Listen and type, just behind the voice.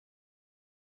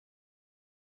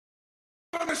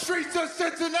on the streets of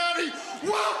Cincinnati.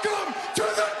 Welcome to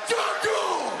the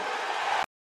jungle!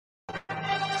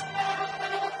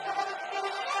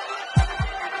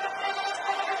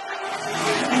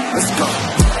 Let's go.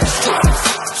 Stripes,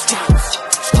 stripes,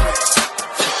 stripes,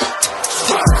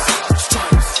 stripes,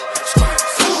 stripes,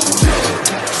 stripes, yeah.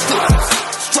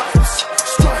 Stripes, stripes,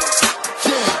 stripes,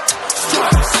 yeah.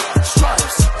 Stripes,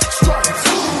 stripes, stripes,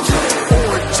 yeah.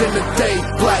 Orange in the day,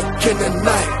 black in the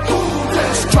night.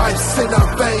 Stripes in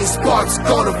our veins, sparks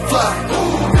gonna fly.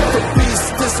 The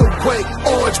beast is awake,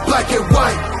 orange, black and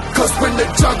white. Cause when the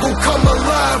jungle come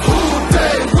alive, who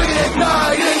day we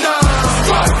ignite and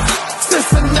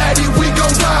Cincinnati, we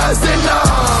gon' rise and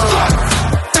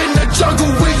in the jungle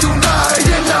we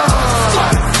unite and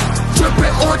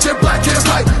dripping orange and black and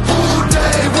white. Who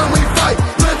day when we fight,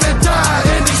 live and die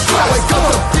in these stripes. Wake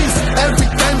up the beast,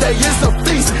 every day is a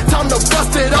feast. Time to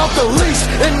bust it off the leash.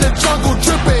 In the jungle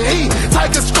dripping heat,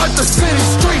 tigers stripe the city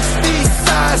streets. East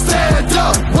side stand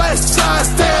up, west side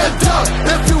stand up.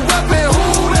 If you reppin'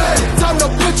 who day, time to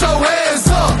put your hands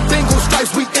up. Bingo stripes,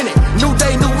 we in it. New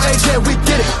day, new age, yeah, we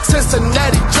get it.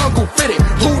 Cincinnati jungle fitted.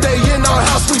 Who they in our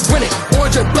house, we win it.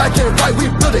 Orange and black and white,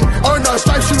 we build it. Earn our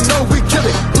stripes, you know we kill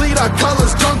it. Bleed our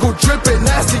colors, jungle dripping.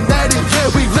 Nasty, natty, yeah,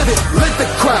 we lit it. Lit the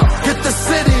crowd, get the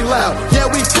city loud. Yeah,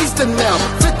 we feasting now.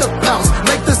 Fit the pounds,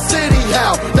 make the city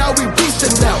howl. Now we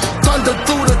beastin' now. Thunder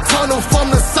through the tunnel,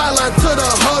 from the sideline to the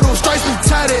huddle. Stripes we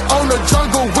tatted on the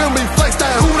jungle when we flex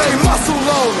that who they muscle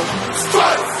on them.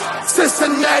 Stripes,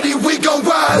 Cincinnati, we gon'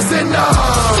 rise and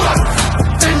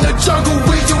in the jungle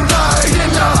we unite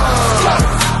and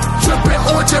dripping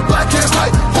orange and black and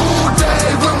white. All day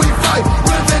when we fight,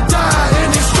 live and die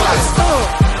in these stripes.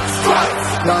 Stripes.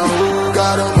 Now who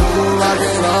gotta move like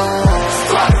it on?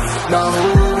 Stripes. Now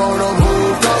who wanna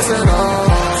move dancing on?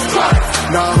 Stripes.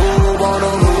 Now who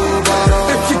wanna move on?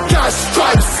 If you got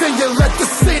stripes and you let the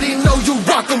city know you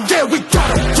rock 'em, yeah we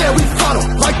got 'em, yeah we fought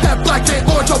 'em. Like that black and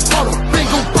orange upon 'em,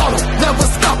 bingo bottle, never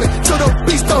stop it till the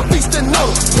beast on feastin'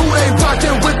 on 'em. Who they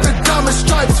rockin' with the diamond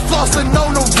stripes, flossin'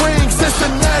 on the ring.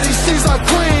 Cincinnati, she's our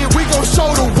queen, we gon'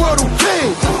 show the world who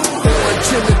king.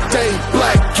 Orange in the day,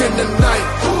 black in the night.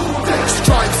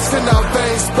 Stripes in our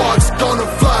veins, sparks gonna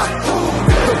fly.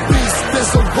 The beast is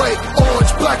awake,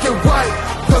 orange, black and white.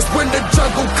 Cause when the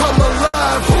jungle come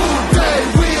alive, who day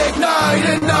we ignite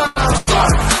and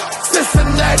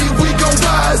Cincinnati, we gon'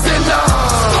 rise and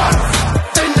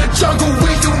in the jungle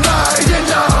we unite and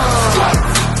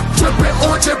dripping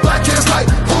orange and black and white.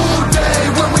 Who day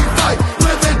when we fight,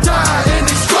 live and die in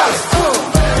these stripes.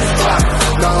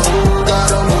 Now who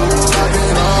gotta move like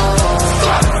it on?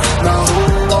 Now who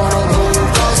wanna move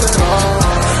dancing on?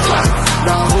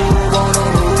 Now who wanna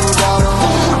move on?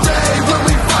 Who day when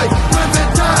we fight, live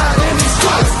and die in these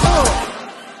stripes.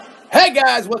 Hey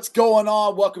guys, what's going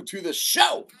on? Welcome to the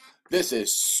show. This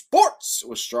is Sports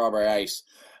with Strawberry Ice.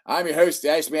 I'm your host,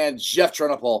 the Iceman, Jeff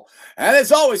Trunapole. And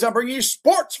as always, I'm bringing you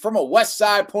sports from a West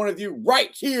Side point of view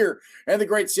right here in the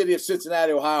great city of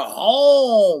Cincinnati, Ohio,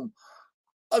 home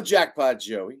of Jackpot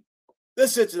Joey, the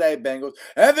Cincinnati Bengals,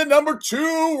 and the number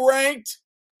 2 ranked,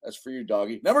 that's for you,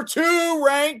 doggy, number 2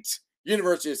 ranked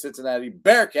University of Cincinnati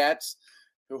Bearcats,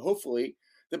 who hopefully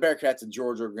the Bearcats in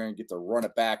Georgia are going to get to run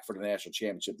it back for the national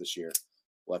championship this year.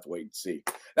 We'll have to wait and see.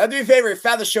 Now, do me a favor, if you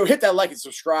found the show, hit that like and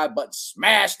subscribe button.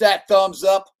 Smash that thumbs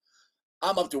up.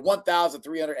 I'm up to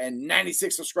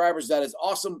 1,396 subscribers. That is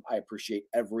awesome. I appreciate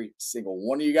every single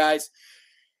one of you guys.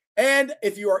 And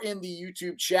if you are in the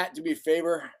YouTube chat, do me a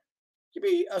favor, give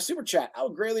me a super chat. I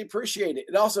would greatly appreciate it.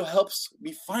 It also helps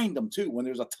me find them, too, when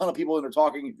there's a ton of people in there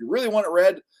talking. If you really want it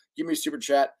read, give me a super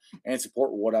chat and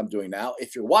support what I'm doing now.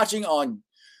 If you're watching on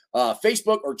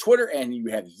Facebook or Twitter and you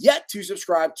have yet to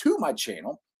subscribe to my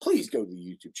channel, please go to the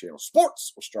YouTube channel,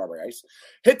 Sports with Strawberry Ice.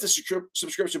 Hit the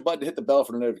subscription button, hit the bell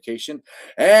for the notification,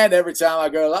 and every time I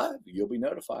go live, you'll be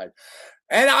notified.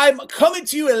 And I'm coming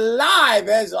to you live,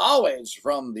 as always,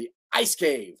 from the Ice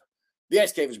Cave. The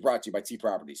Ice Cave is brought to you by T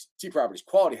Properties. T Properties,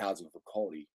 quality housing for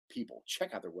quality people.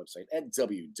 Check out their website at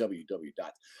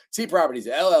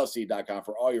www.tpropertiesllc.com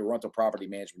for all your rental property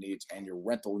management needs and your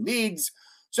rental needs.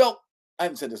 So, I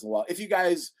haven't said this in a while. If you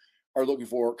guys are looking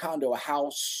for a condo, a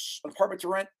house, an apartment to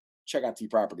rent, check out T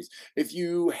Properties. If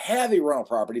you have a rental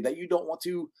property that you don't want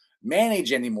to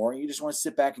manage anymore, and you just want to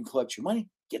sit back and collect your money,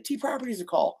 give T Properties a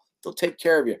call. They'll take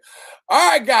care of you.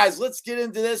 All right, guys, let's get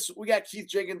into this. We got Keith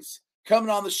Jenkins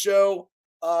coming on the show.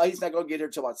 He's not going to get here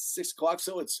until about 6 o'clock,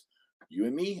 so it's you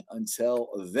and me until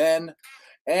then.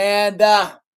 And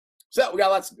so we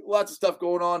got lots of stuff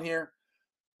going on here.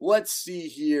 Let's see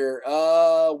here.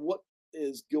 What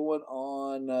is going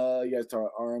on? You guys talk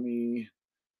about Army.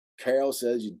 Carol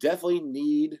says you definitely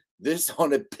need this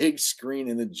on a big screen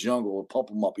in the jungle will pump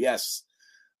them up. Yes,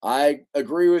 I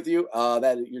agree with you.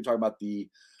 That you're talking about the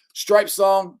Stripe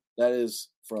song that is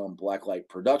from Blacklight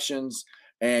Productions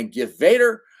and Gift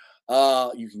Vader.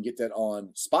 You can get that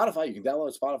on Spotify. You can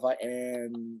download Spotify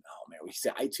and he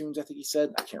said iTunes. I think he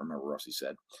said. I can't remember what else he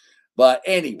said. But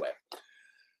anyway,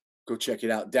 go check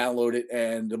it out, download it,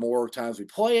 and the more times we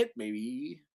play it,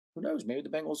 maybe who knows? Maybe the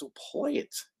Bengals will play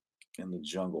it in the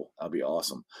jungle. That'd be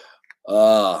awesome.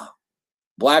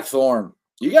 Blackthorn,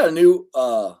 you got a new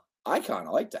icon. I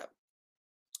like that.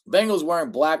 Bengals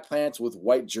wearing black pants with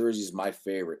white jerseys, my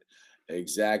favorite.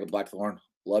 Exactly, Blackthorn.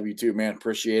 Love you too, man.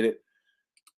 Appreciate it.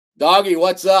 Doggy,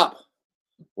 what's up?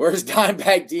 Where's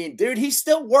Dimebag Dean? Dude, he's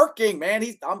still working, man.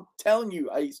 I'm telling you,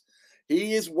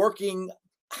 he is working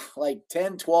like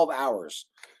 10, 12 hours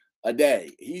a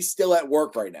day. He's still at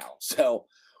work right now. So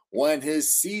when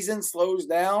his season slows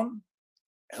down,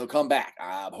 he'll come back.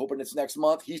 I'm hoping it's next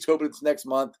month. He's hoping it's next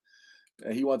month.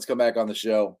 He wants to come back on the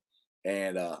show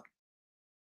and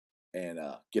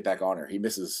get back on her. He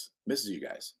misses you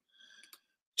guys.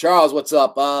 Charles, what's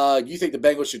up? You think the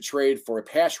Bengals should trade for a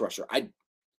pass rusher?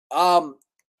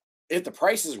 If the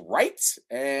price is right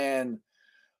and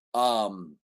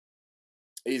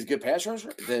he's a good pass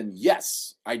rusher, then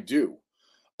yes, I do.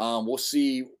 We'll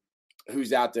see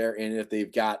who's out there and if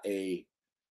they've got a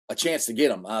chance to get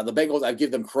him. The Bengals, I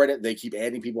give them credit. They keep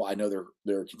adding people. I know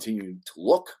they're continuing to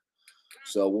look.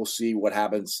 So we'll see what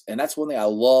happens. And that's one thing I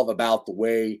love about the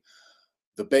way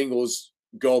the Bengals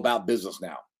go about business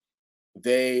now.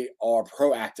 They are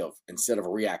proactive instead of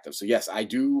reactive. So yes, I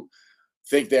do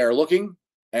think they are looking,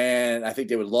 and I think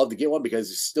they would love to get one because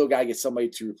you still got to get somebody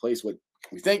to replace what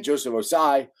we think Joseph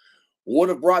Ossai would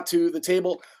have brought to the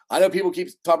table. I know people keep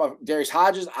talking about Darius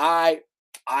Hodges. I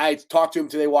talked to him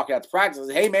today walking out to practice. I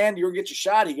said, hey, man, you're going to get your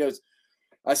shot. He goes,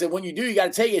 I said, when you do, you got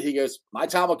to take it. He goes, my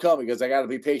time will come. He goes, I got to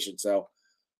be patient. So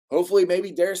hopefully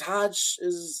maybe Darius Hodges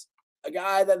is a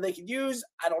guy that they could use.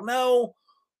 I don't know.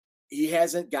 He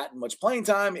hasn't gotten much playing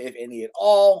time, if any at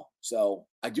all. So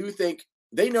I do think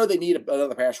they know they need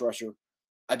another pass rusher.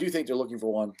 I do think they're looking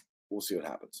for one. We'll see what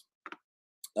happens.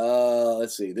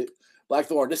 Let's see.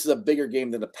 Blackthorn, this is a bigger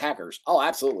game than the Packers. Oh,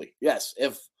 absolutely. Yes.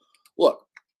 Look,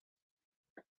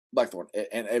 Blackthorn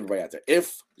and everybody out there,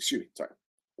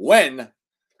 when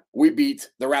we beat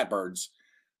the Ratbirds,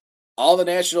 all the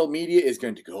national media is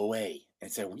going to go away and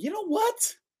say, well, you know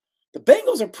what? The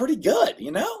Bengals are pretty good,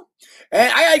 And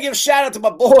I got to give a shout out to my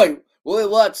boy, Willie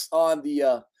Lutz, on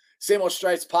the Same Old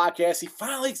Stripes podcast. He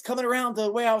finally is coming around to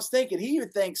the way I was thinking. He even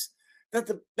thinks that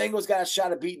the Bengals got a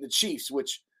shot at beating the Chiefs,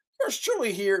 which yours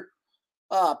truly here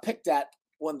picked that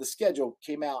when the schedule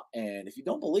came out. And if you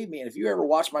don't believe me, and if you ever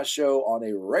watch my show on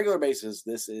a regular basis,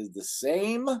 this is the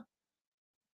same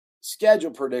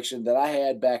schedule prediction that I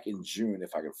had back in June,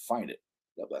 if I can find it.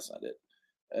 No, that's not it.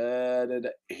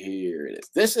 Here it is.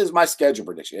 This is my schedule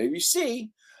prediction. If you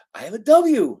see, I have a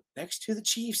W next to the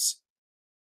Chiefs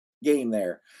game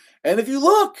there. And if you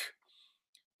look,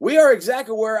 we are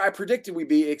exactly where I predicted we'd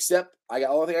be, except the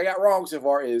only thing I got wrong so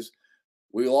far is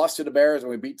we lost to the Bears and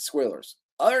we beat the Squealers.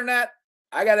 Other than that,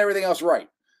 I got everything else right.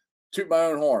 Toot my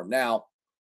own horn. Now,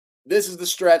 this is the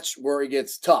stretch where it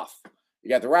gets tough. You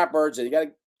got the Ratbirds,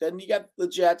 and then you got the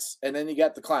Jets, and then you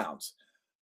got the Clowns.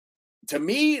 To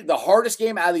me, the hardest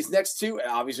game out of these next two,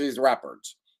 obviously, is the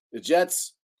Ratbirds. The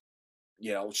Jets,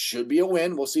 should be a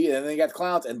win. We'll see. And then you got the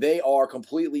Clowns, and they are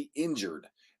completely injured.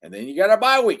 And then you got our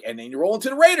bye week, and then you roll into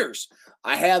the Raiders.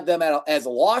 I have them as a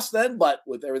loss then, but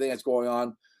with everything that's going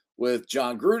on with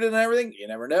John Gruden and everything, you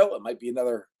never know. It might be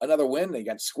another win. They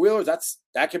got the Squealers.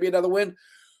 That could be another win.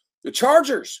 The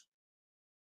Chargers,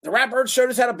 the Ratbirds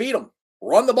showed us how to beat them.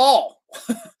 Run the ball.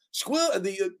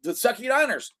 The sucky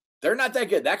Niners. They're not that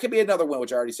good. That could be another win,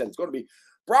 which I already said it's going to be.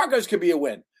 Broncos could be a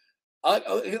win.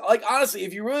 Honestly,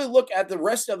 if you really look at the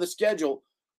rest of the schedule,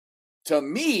 to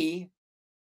me,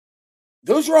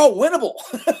 those are all winnable.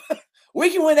 We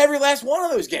can win every last one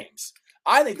of those games.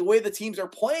 I think the way the teams are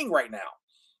playing right now.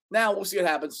 Now, we'll see what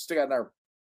happens. Still got another,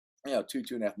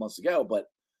 2.5 months to go, but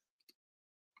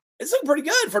it's looking pretty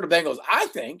good for the Bengals, I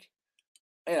think.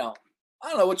 I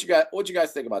don't know what you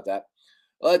guys think about that.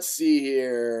 Let's see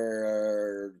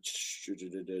here.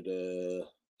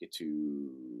 Get to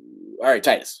all right,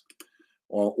 Titus.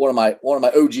 Well, one of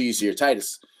my OGs here,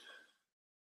 Titus.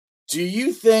 Do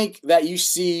you think that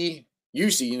UC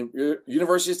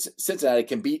University of Cincinnati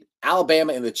can beat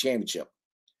Alabama in the championship?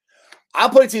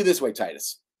 I'll put it to you this way,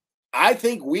 Titus. I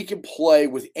think we can play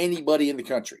with anybody in the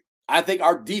country. I think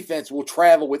our defense will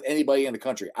travel with anybody in the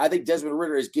country. I think Desmond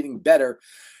Ridder is getting better,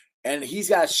 and he's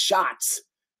got shots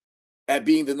at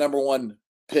being the number one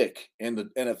pick in the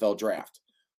NFL draft.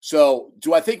 So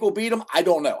do I think we'll beat them? I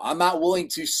don't know. I'm not willing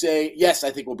to say, yes, I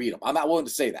think we'll beat them. I'm not willing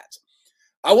to say that.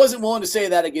 I wasn't willing to say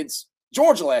that against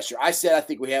Georgia last year. I said I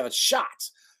think we have a shot.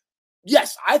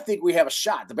 Yes, I think we have a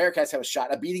shot. The Bearcats have a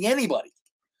shot at beating anybody.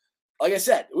 Like I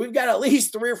said, we've got at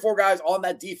least 3 or 4 guys on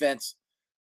that defense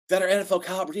that are NFL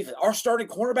caliber defense. Our starting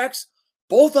cornerbacks,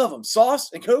 both of them,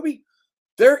 Sauce and Kobe,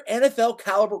 they're NFL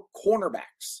caliber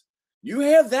cornerbacks. You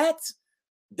have that,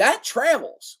 that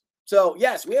travels. So,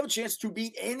 yes, we have a chance to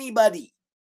beat anybody.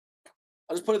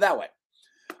 I'll just put it that way.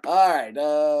 All right.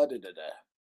 Oh,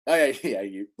 yeah,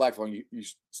 you Black Phone, you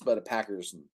spelled a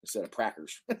Packers instead of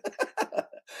Prackers.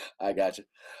 I got you.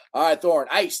 All right, Thorne.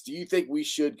 Ice, do you think we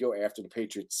should go after the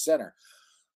Patriots center?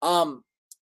 Again,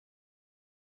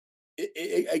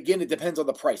 it depends on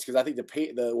the price, because I think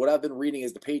what I've been reading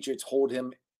is the Patriots hold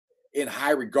him in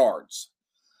high regards.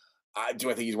 Do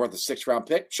I think he's worth a 6th-round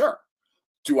pick? Sure.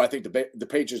 Do I think the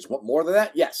Patriots want more than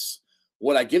that? Yes.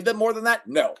 Would I give them more than that?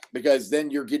 No, because then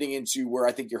you're getting into where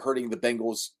I think you're hurting the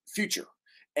Bengals' future.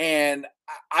 And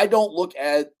I don't look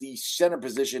at the center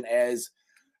position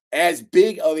as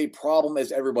big of a problem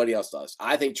as everybody else does.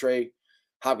 I think Trey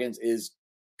Hopkins is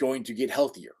going to get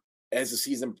healthier as the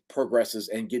season progresses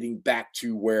and getting back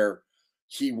to where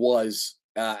he was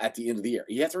at the end of the year.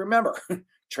 You have to remember,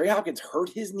 Trey Hopkins hurt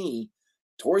his knee,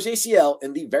 tore his ACL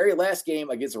in the very last game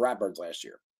against the Ratbirds last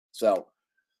year. So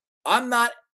I'm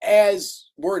not as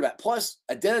worried about it. Plus,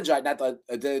 Adeniji, not that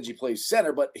Adeniji plays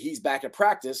center, but he's back at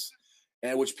practice,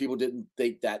 and which people didn't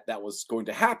think that was going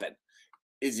to happen.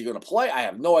 Is he going to play? I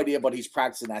have no idea, but he's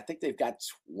practicing. I think they've got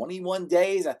 21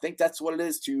 days. I think that's what it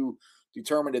is to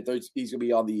determine if he's going to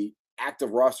be on the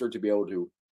active roster to be able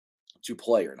to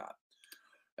play or not.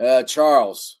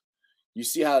 Charles, you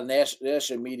see how the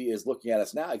national media is looking at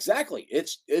us now? Exactly.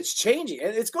 It's changing,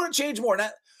 and it's going to change more.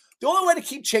 Now, the only way to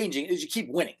keep changing is you keep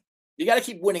winning. You got to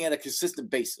keep winning at a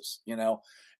consistent basis, you know.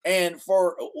 And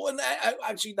I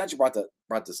actually brought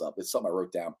this up. It's something I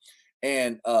wrote down,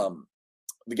 and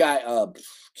the guy,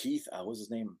 Keith, what was his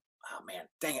name? Oh, man,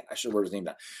 dang it. I should have wrote his name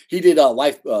down. He did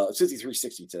Life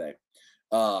 6360 today.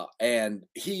 And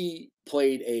he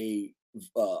played a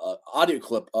audio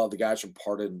clip of the guys from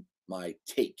Pardon My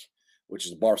Take, which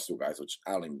is the Barstool guys, which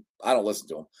I don't listen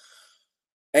to them.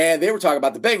 And they were talking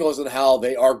about the Bengals and how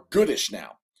they are goodish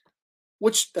now,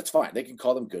 which that's fine. They can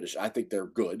call them goodish. I think they're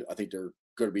good. I think they're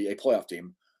going to be a playoff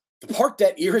team. The part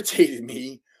that irritated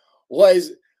me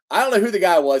was, I don't know who the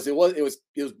guy was. It was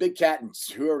Big Cat and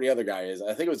whoever the other guy is.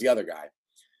 I think it was the other guy.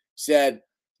 Said,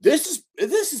 this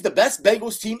is the best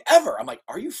Bengals team ever. I'm like,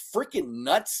 are you freaking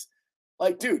nuts?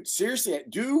 Like, dude, seriously,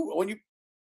 this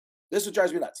is what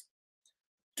drives me nuts.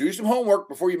 Do some homework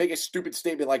before you make a stupid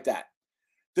statement like that.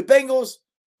 The Bengals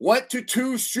went to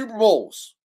 2 Super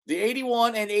Bowls. The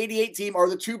 81 and 88 team are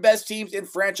the 2 best teams in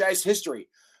franchise history.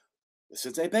 The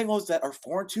Cincinnati Bengals that are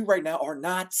 4-2 right now are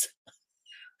not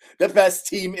the best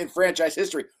team in franchise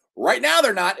history. Right now,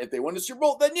 they're not. If they win the Super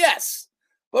Bowl, then yes.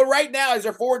 But right now, as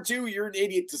they're 4-2, you're an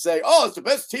idiot to say, oh, it's the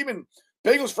best team in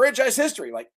Bengals franchise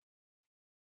history. Like,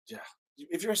 yeah,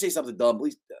 if you're going to say something dumb, at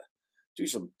least do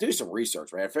some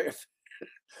research, right?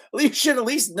 You should at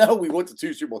least know we went to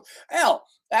 2 Super Bowls. Hell,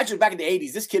 actually, back in the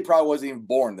 80s, this kid probably wasn't even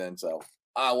born then. So,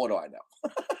 what do I know?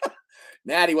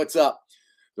 Natty, what's up?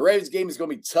 The Ravens game is going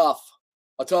to be tough.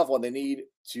 A tough one. They need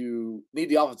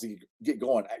the offense to get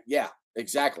going. Yeah,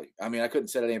 exactly. I mean, I couldn't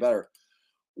say it any better.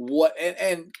 What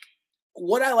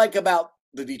I like about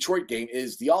the Detroit game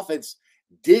is the offense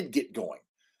did get going.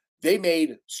 They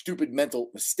made stupid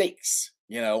mental mistakes.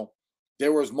 You know,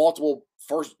 there was multiple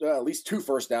at least 2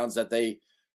 first downs that they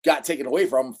got taken away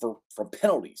from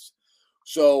penalties.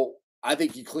 So I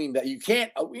think you clean that. You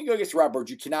can't. When you go against the Ratbirds,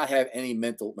 you cannot have any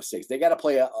mental mistakes. They got to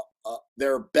play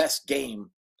their best game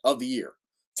of the year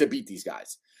to beat these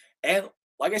guys. And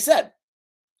like I said,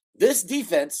 this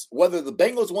defense, whether the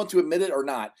Bengals want to admit it or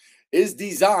not, is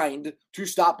designed to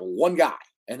stop one guy,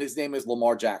 and his name is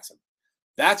Lamar Jackson.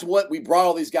 That's what we brought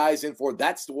all these guys in for.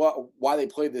 That's why they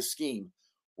played this scheme.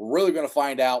 We're really going to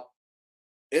find out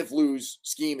if Lou's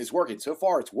scheme is working. So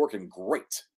far, it's working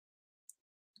great.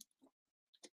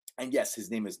 And yes,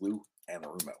 his name is Lou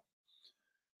Anarumo.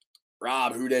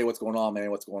 Rob Houday, what's going on,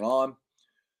 man? What's going on?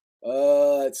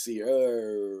 Let's see. I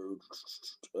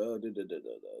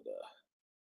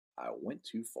went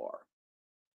too far.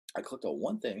 I clicked on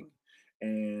one thing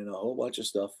and a whole bunch of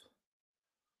stuff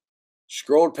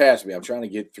scrolled past me. I'm trying to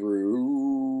get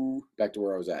through back to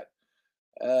where I was at.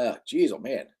 Geez, oh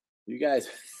man, you guys.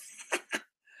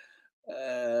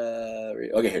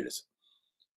 Okay, here it is.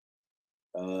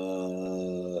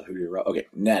 Okay,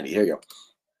 Natty, here you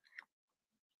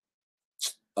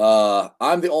go.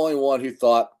 I'm the only one who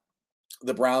thought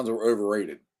the Browns are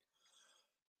overrated.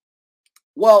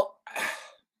 Well,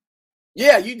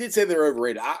 yeah, you did say they're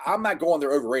overrated. I'm not going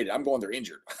they're overrated. I'm going they're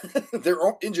injured. They're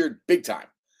injured big time.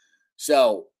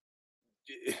 So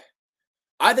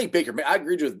I think I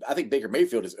agree with. I think Baker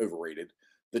Mayfield is overrated.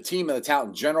 The team and the talent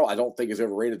in general, I don't think is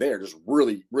overrated. They are just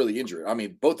really, really injured. I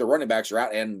mean, both the running backs are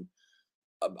out, and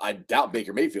I doubt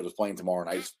Baker Mayfield is playing tomorrow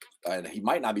night, and he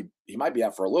might not be. He might be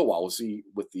out for a little while. We'll see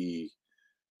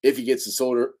if he gets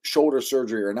the shoulder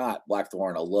surgery or not.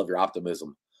 Blackthorn, I love your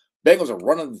optimism. Bengals are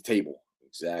running the table.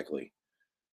 Exactly.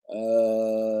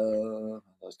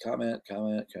 Let's comment.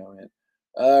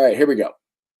 All right, here we go.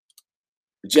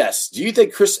 Jess, do you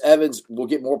think Chris Evans will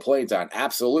get more playing time?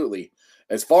 Absolutely.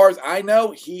 As far as I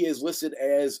know, he is listed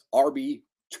as RB2.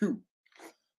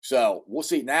 So we'll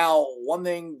see. Now, one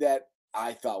thing that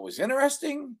I thought was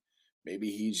interesting, maybe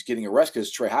he's getting a rest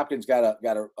because Trey Hopkins got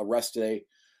a rest today.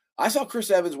 I saw Chris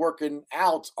Evans working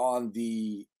out on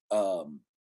the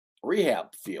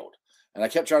rehab field, and I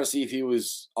kept trying to see if he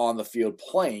was on the field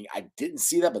playing. I didn't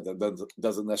see that, but that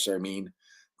doesn't necessarily mean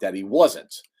that he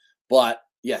wasn't. But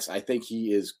yes, I think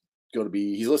he is going to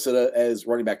be. He's listed as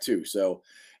running back 2. So,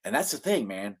 and that's the thing,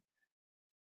 man.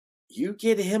 You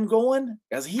get him going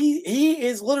because he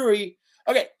is literally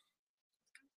okay.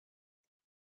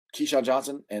 Keyshawn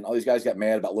Johnson and all these guys got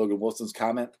mad about Logan Wilson's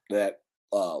comment that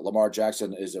Lamar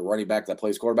Jackson is a running back that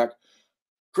plays quarterback.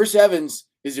 Chris Evans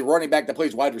is a running back that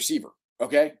plays wide receiver.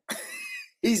 Okay,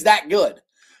 he's that good.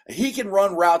 He can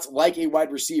run routes like a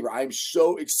wide receiver. I'm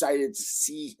so excited to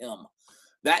see him.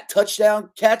 That touchdown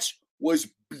catch was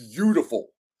beautiful.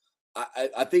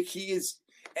 I think he is,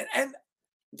 and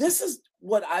this is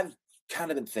what I've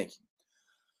kind of been thinking.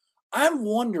 I'm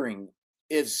wondering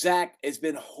if Zach has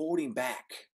been holding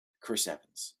back Chris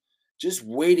Evans, just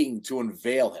waiting to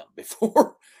unveil him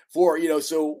before,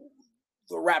 so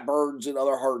the Ratbirds and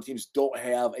other harder teams don't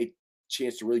have a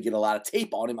chance to really get a lot of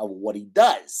tape on him of what he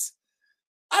does.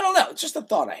 I don't know. It's just a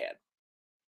thought I had.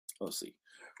 We'll see.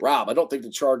 Rob, I don't think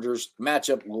the Chargers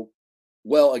matchup will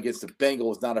well against the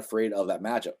Bengals. Not afraid of that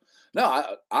matchup.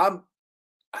 No, I'm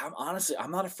honestly,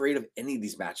 I'm not afraid of any of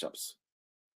these matchups.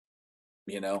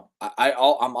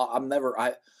 I'm never.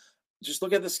 I just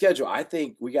look at the schedule. I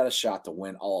think we got a shot to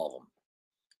win all of them.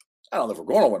 I don't know if we're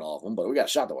going to win all of them, but we got a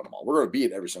shot to win them all. We're going to be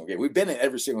in every single game. We've been in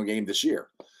every single game this year.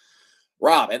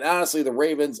 Rob, and honestly, the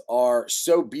Ravens are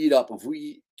so beat up. If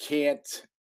we can't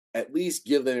at least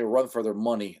give them a run for their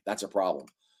money, that's a problem.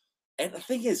 And the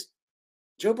thing is,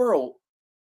 Joe Burrow,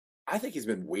 I think he's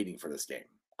been waiting for this game.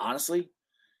 Honestly,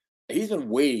 he's been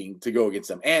waiting to go against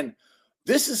them. And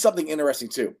this is something interesting,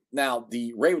 too. Now,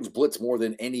 the Ravens blitz more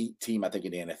than any team, I think,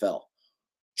 in the NFL.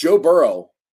 Joe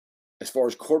Burrow, as far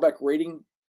as quarterback rating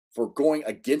for going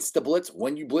against the blitz,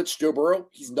 when you blitz Joe Burrow,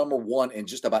 he's number 1 in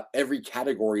just about every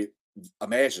category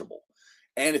imaginable.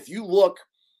 And if you look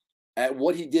at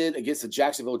what he did against the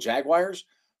Jacksonville Jaguars,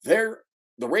 the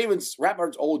Ravens,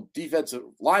 Ratbard's old defensive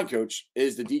line coach,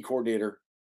 is the D coordinator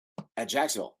at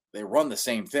Jacksonville. They run the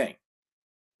same thing.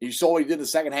 You saw what he did in the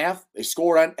second half. They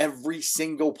scored on every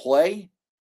single play.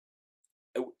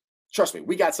 Trust me,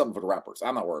 we got something for the Ratbirds.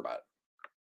 I'm not worried about it.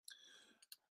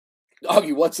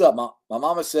 Doggy, what's up? My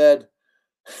mama said,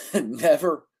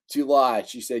 never to lie.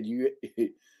 She said,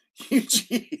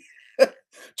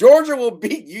 Georgia will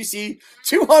beat UC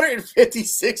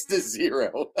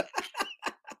 256-0.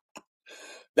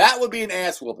 That would be an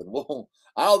ass whooping. Well,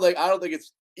 I don't think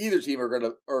it's either team are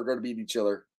gonna beat each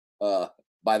other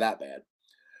by that bad.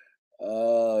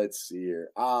 Let's see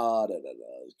here.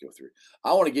 Let's go through.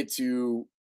 I want to get to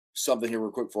something here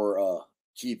real quick before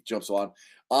Keith jumps on.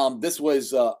 This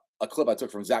was a clip I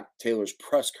took from Zach Taylor's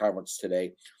press conference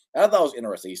today. And I thought it was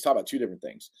interesting. He's talking about 2 different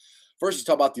things. First, he's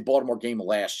talking about the Baltimore game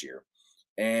last year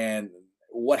and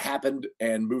what happened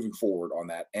and moving forward on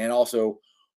that. And also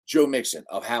Joe Mixon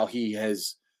of how he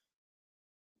has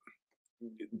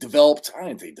developed. I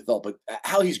didn't think developed, but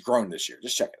how he's grown this year.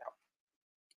 Just check it out.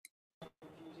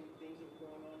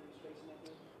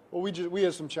 Well, we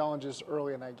had some challenges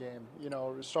early in that game.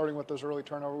 Starting with those early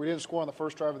turnovers. We didn't score on the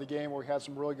first drive of the game where we had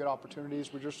some really good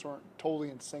opportunities. We just weren't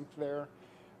totally in sync there.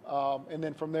 And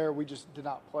then from there, we just did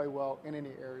not play well in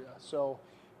any area. So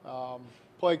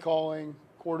play calling,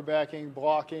 quarterbacking,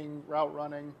 blocking, route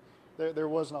running, there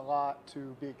wasn't a lot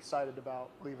to be excited about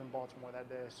leaving Baltimore that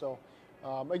day. So,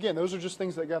 again, those are just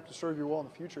things that have to serve you well in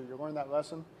the future. You learn that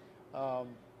lesson.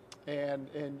 And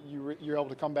you're able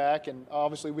to come back. And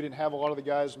obviously we didn't have a lot of the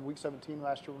guys in Week 17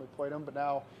 last year when we played them, but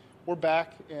now we're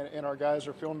back and our guys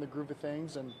are feeling the groove of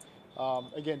things. And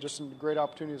again, just some great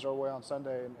opportunities our way on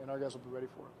Sunday, and our guys will be ready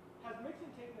for it. Has Mixon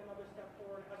taken another step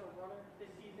forward as a runner this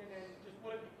season, and just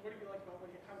what have you liked about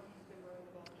how he's been running?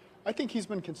 I think he's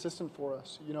been consistent for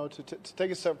us. You know, to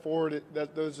take a step forward,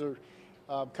 those are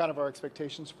kind of our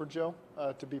expectations for Joe,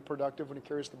 to be productive when he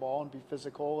carries the ball and be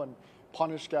physical and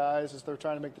punish guys as they're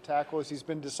trying to make the tackles. He's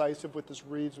been decisive with his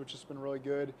reads, which has been really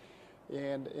good.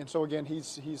 And so, again,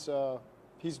 he's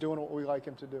doing what we like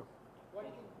him to do.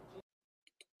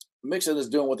 Mixon is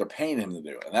doing what they're paying him to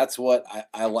do, and that's what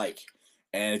I like.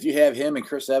 And if you have him and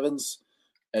Chris Evans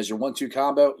as your 1-2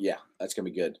 combo, yeah, that's going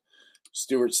to be good.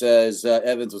 Stewart says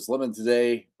Evans was limited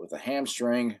today with a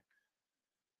hamstring.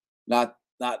 Not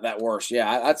that worse.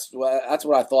 Yeah, that's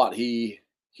what I thought. He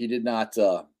did not.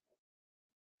 Here,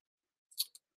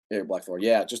 Blackthorn.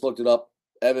 Yeah, just looked it up.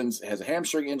 Evans has a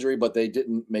hamstring injury, but they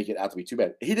didn't make it out to be too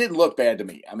bad. He didn't look bad to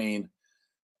me. I mean,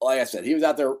 like I said, he was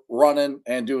out there running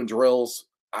and doing drills.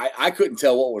 I couldn't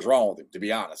tell what was wrong with him, to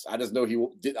be honest. I just know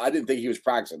I didn't think he was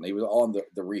practicing. He was on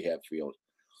the rehab field.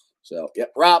 So, yeah,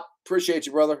 Rob, appreciate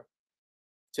you, brother.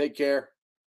 Take care.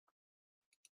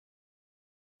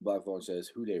 Blackthorn says,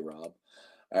 "Who day, Rob?" All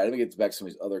right, let me get back to some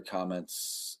of these other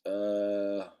comments.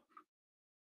 There's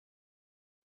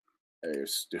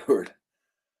Stewart.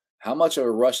 How much of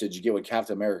a rush did you get when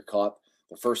Captain America caught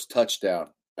the first touchdown?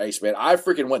 Ace, man, I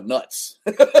freaking went nuts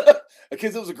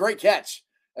because it was a great catch.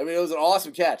 I mean, it was an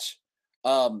awesome catch.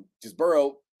 Because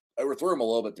Burrow overthrew him a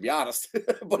little bit, to be honest,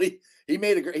 but he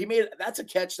made that's a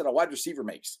catch that a wide receiver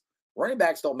makes. Running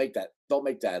backs don't make that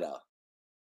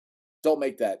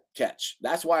catch.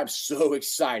 That's why I'm so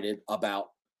excited about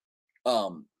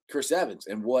Chris Evans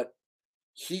and what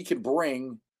he can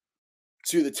bring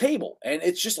to the table. And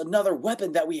it's just another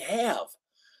weapon that we have.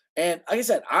 And like I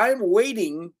said, I'm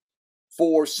waiting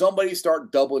for somebody to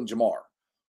start doubling Jamar.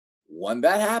 When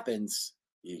that happens,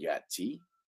 you got T,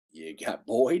 you got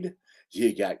Boyd,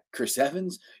 you got Chris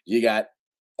Evans, you got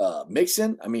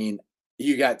Mixon. I mean,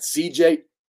 you got CJ.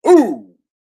 Ooh,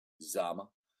 Zama.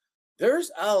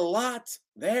 There's a lot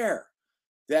there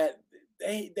that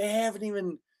they haven't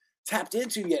even tapped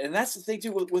into yet. And that's the thing,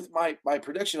 too, with my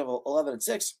prediction of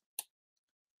 11-6.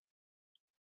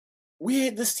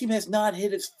 This team has not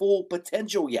hit its full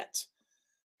potential yet.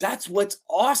 That's what's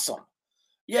awesome.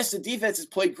 Yes, the defense has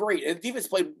played great, and the defense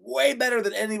played way better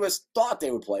than any of us thought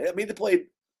they would play. I mean, they played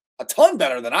a ton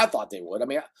better than I thought they would. I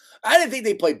mean, I didn't think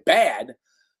they played bad,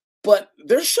 but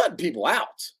they're shutting people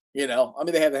out. You know, I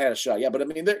mean, they haven't had a shot yet, but I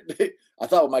mean, I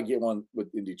thought we might get one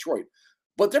in Detroit,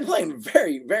 but they're playing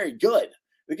very, very good.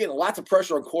 They're getting lots of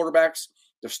pressure on quarterbacks.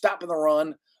 They're stopping the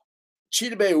run.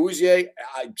 Chidobe Awuzie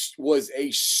was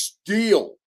a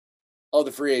steal of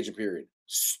the free agent period.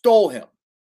 Stole him.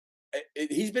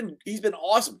 He's been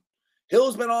awesome.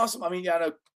 Hill's been awesome. I mean,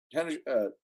 yeah, I know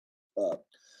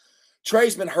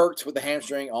Trey's been hurt with the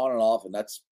hamstring on and off, and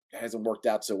that's hasn't worked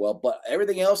out so well. But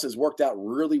everything else has worked out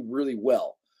really, really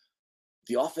well.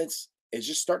 The offense is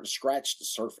just starting to scratch the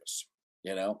surface.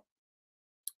 You know,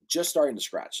 just starting to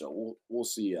scratch. So we'll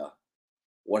see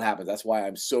what happens. That's why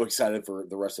I'm so excited for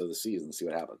the rest of the season to see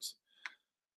what happens.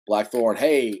 Blackthorn,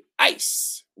 hey,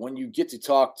 Ice, when you get to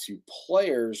talk to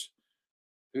players,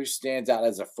 who stands out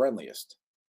as the friendliest?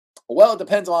 Well, it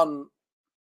depends on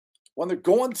when they're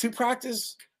going to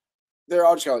practice. They're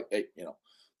all just kind of, hey, you know,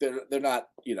 they're not,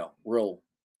 you know, real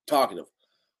talkative.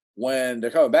 When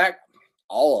they're coming back,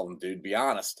 all of them, dude, be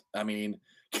honest. I mean,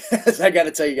 I got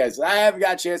to tell you guys, I haven't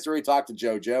got a chance to really talk to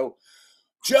Joe.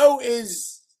 Joe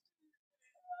is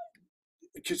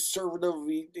conservative.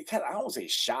 I don't want to say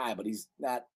shy, but he's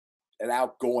not an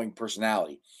outgoing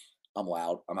personality. I'm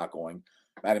loud. I'm outgoing.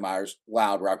 Matty Myers,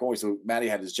 loud, rock always. So Matty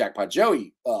had his Jackpot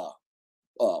Joey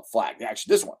flag.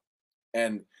 Actually, this one.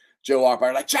 And Joe walked by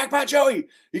like, Jackpot Joey,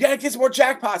 you got to get some more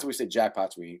jackpots. We say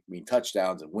jackpots, we mean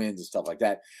touchdowns and wins and stuff like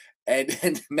that.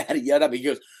 And Matty yelled up. He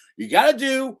goes, you got to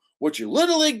do what your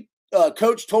Little League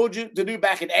coach told you to do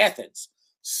back in Athens.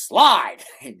 Slide.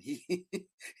 And he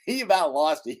about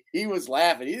lost it. He was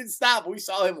laughing. He didn't stop. We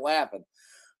saw him laughing.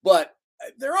 But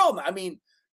they're all, I mean,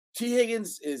 T.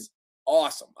 Higgins is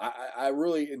awesome. I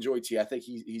really enjoy T. I think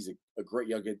he's a great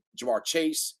young kid. Jamar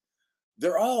Chase,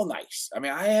 they're all nice. I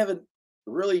mean, I haven't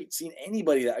really seen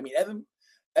anybody that. I mean,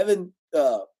 Evan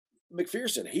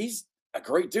McPherson, he's a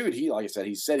great dude. He, like I said,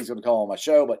 he said he's going to call on my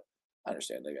show, but I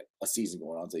understand they got a season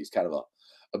going on, so he's kind of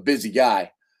a busy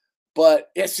guy. But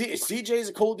yeah, CJ's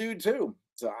a cool dude too.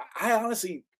 So I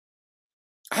honestly,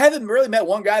 I haven't really met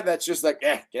one guy that's just like,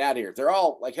 get out of here. They're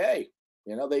all like, hey,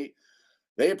 you know, they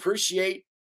appreciate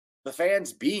the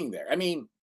fans being there. I mean,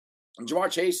 Jamar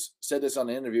Chase said this on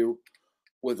an interview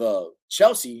with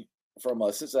Chelsea from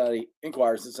Cincinnati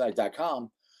Inquirer, Cincinnati.com,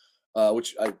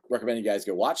 which I recommend you guys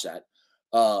go watch that.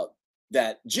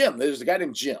 That Jim, there's a guy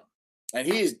named Jim, And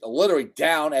he's literally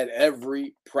down at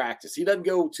every practice. He doesn't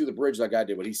go to the bridge like I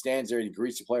do, but he stands there and he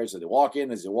greets the players as they walk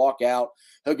in, as they walk out.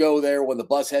 He'll go there when the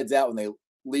bus heads out, when they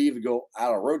leave and go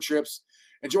out on road trips.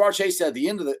 And Ja'Marr Chase said at the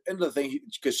end of the thing,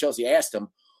 because Chelsea asked him,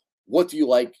 "What do you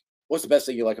like? What's the best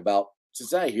thing you like about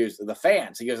Cincinnati?" Here's the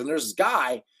fans. He goes, "And there's this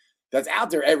guy that's out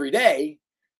there every day,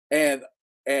 and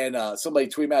somebody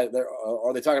tweeted out there,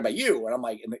 are they talking about you?" And I'm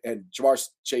like, and Ja'Marr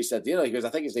Chase said at the end, he goes, "I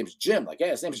think his name's Jim." Like, yeah,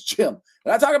 his name's Jim.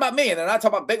 They're not talking about me, and they're not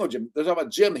talking about Bengal Jim. They're talking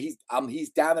about Jim. He's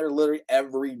down there literally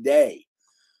every day.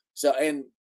 So, and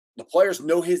the players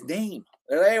know his name.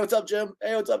 They're like, "Hey, what's up, Jim?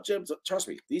 Hey, what's up, Jim?" So, trust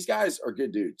me, these guys are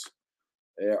good dudes.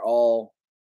 They're all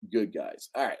good guys.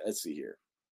 All right, let's see here.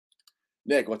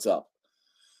 Nick, what's up?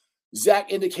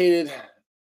 Zach indicated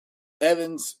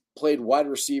Evans played wide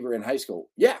receiver in high school.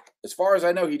 Yeah, as far as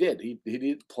I know, he did. He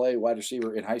did play wide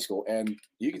receiver in high school, and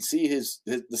you can see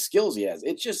the skills he has.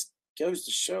 It just goes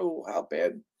to show how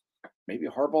bad maybe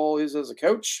Harbaugh is as a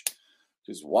coach.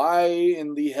 Because why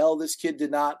in the hell this kid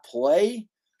did not play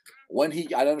when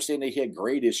I understand that he had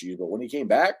grade issues, but when he came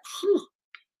back, whew,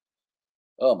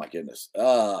 oh my goodness.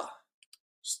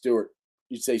 Stuart,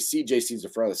 you'd say CJ seems the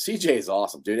front. CJ is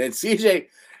awesome, dude. And CJ,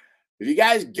 if you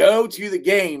guys go to the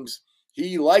games,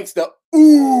 he likes the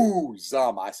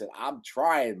some. I said, I'm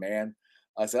trying, man.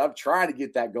 I said, I'm trying to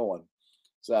get that going.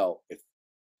 So if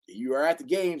you are at the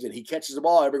games and he catches the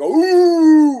ball, everybody go,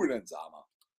 ooh, and then Zama.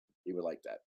 He would like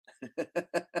that.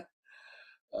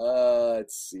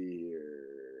 Let's see here.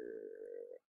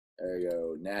 There you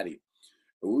go. Natty.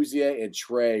 Awuzie and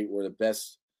Trey were the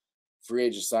best free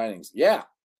agent signings. Yeah.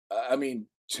 I mean,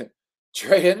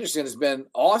 Trey Henderson has been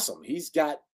awesome. He's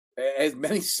got as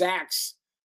many sacks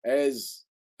as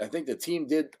I think the team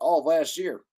did all of last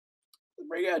year.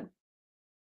 Pretty good.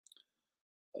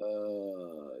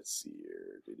 Let's see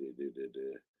here.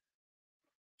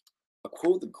 A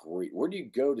quote the great. Where do you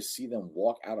go to see them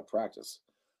walk out of practice?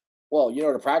 Well, you know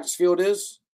where the practice field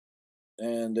is,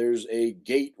 and there's a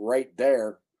gate right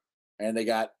there, and they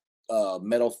got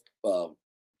metal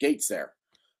gates there.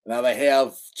 Now they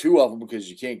have two of them because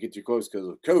you can't get too close because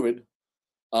of COVID.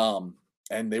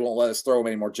 And they won't let us throw them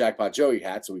any more Jackpot Joey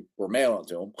hats, so we're mailing them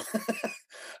to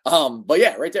them. But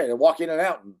yeah, right there, they walk in and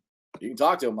out, and you can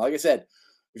talk to them. Like I said,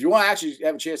 if you want to actually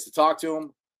have a chance to talk to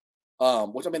them,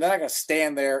 which I mean, they're not going to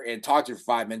stand there and talk to you for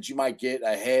 5 minutes. You might get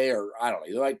a hey, or I don't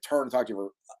know, they might turn and talk to you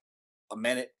for a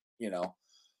minute, you know.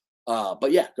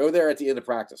 But yeah, go there at the end of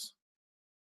practice.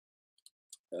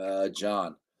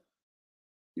 John,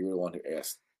 you were the one who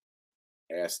asked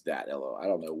that. Hello, I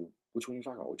don't know which one you're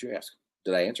talking about. What'd you ask?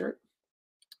 Did I answer it?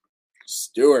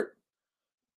 Stuart.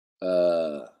 Did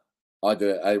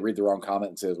I read the wrong comment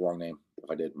and say the wrong name? If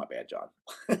I did, my bad, John.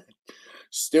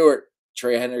 Stuart,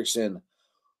 Trey Henderson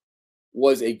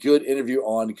was a good interview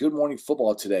on Good Morning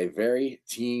Football today. Very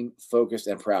team focused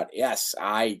and proud. Yes,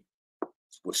 I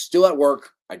was still at work.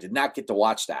 I did not get to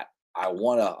watch that. I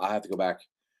have to go back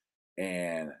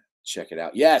and check it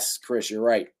out. Yes, Chris, you're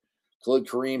right. Khalid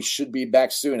Kareem should be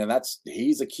back soon, and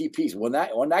he's a key piece. When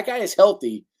that guy is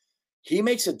healthy, he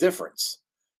makes a difference.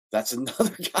 That's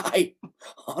another guy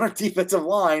on our defensive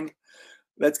line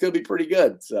that's going to be pretty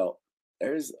good. So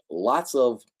there's lots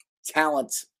of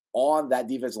talent on that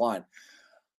defense line.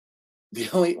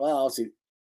 Let's see.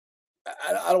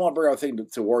 I don't want to bring out a thing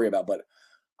to worry about, but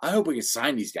I hope we can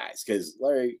sign these guys because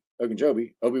Larry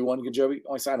Ogunjobi, Obi-Wan Ogunjobi,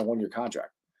 only signed a 1-year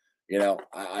contract. You know,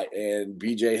 and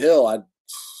BJ Hill,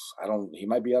 he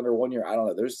might be under 1 year. I don't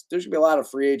know. There's going to be a lot of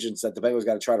free agents that the Bengals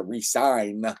got to try to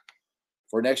re-sign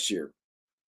for next year.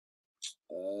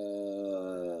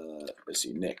 Let's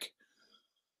see, Nick.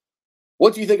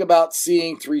 What do you think about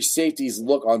seeing 3 safeties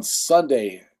look on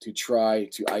Sunday to try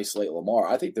to isolate Lamar?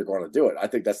 I think they're going to do it. I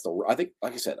think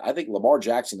like I said, I think Lamar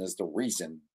Jackson is the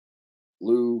reason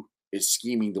Lou is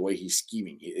scheming the way he's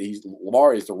scheming.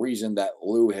 Lamar is the reason that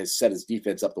Lou has set his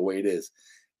defense up the way it is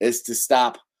to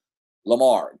stop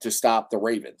Lamar, to stop the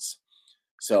Ravens.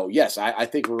 So, yes, I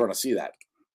think we're going to see that.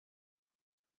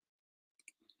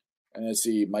 And let's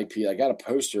see, Mike P. I got a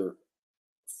poster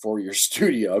for your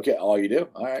studio. Okay, all you do?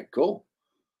 All right, cool.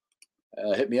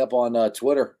 Hit me up on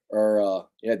Twitter or,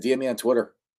 DM me on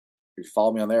Twitter. If you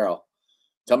follow me on there,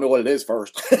 tell me what it is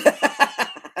first.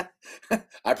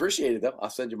 I appreciate it, though. I'll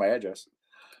send you my address.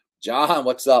 John,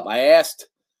 what's up? I asked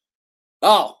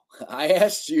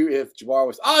you if Jabbar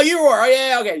was. Oh, you were. Oh,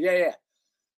 yeah, okay, yeah.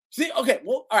 See, okay,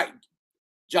 well, all right,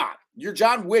 John. You're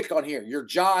John Wick on here. You're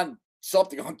John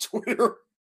something on Twitter.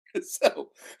 So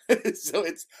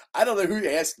it's, I don't know who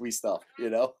asked me stuff, you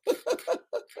know.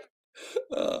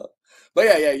 But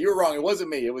yeah, you're wrong. It wasn't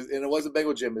me. It wasn't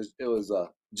Bengal Jim. It was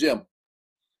Jim.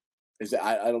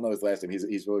 I don't know his last name.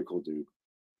 He's a really cool dude.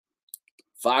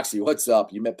 Foxy, what's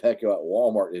up? You met Pecco at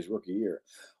Walmart his rookie year.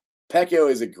 Pecco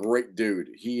is a great dude.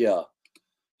 He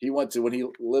went to, when he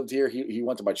lived here, he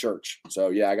went to my church. So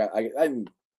yeah,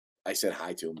 I said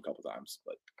hi to him a couple times,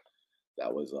 but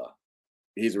that was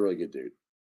he's a really good dude.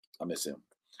 I miss him.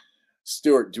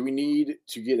 Stuart, do we need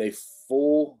to get a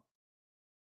full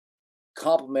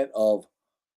complement of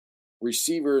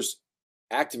receivers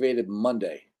activated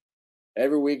Monday?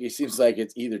 Every week it seems like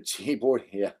it's either T-board,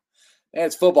 yeah, and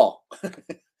it's football.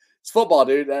 It's football,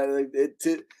 dude.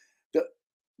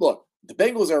 Look, the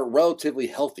Bengals are relatively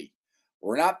healthy.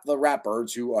 We're not the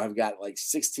Ratbirds who have got like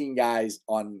 16 guys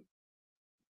on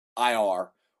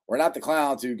IR. We're not the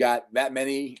Clowns who got that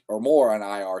many or more on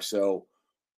IR. So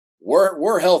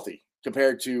we're healthy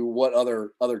compared to what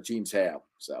other teams have.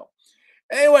 So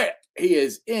anyway, he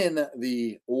is in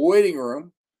the waiting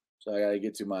room. So I got to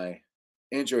get to my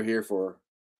intro here for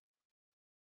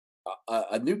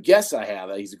a new guest I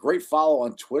have. He's a great follow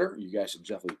on Twitter. You guys should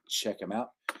definitely check him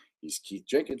out. He's Keith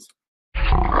Jenkins.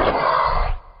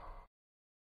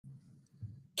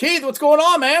 Keith, what's going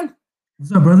on, man?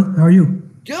 What's up, brother? How are you?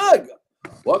 Good.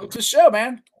 Welcome to the show,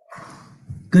 man.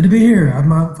 Good to be here. I'm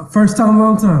my first time,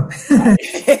 long time.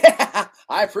 Yeah,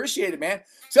 I appreciate it, man.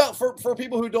 So, for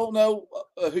people who don't know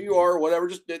who you are or whatever,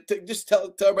 just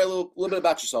tell everybody a little bit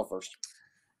about yourself first.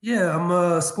 Yeah, I'm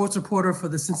a sports reporter for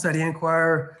the Cincinnati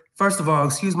Enquirer. First of all,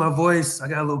 excuse my voice. I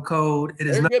got a little cold. It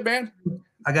is Very not good, man.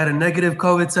 I got a negative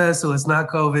COVID test, so it's not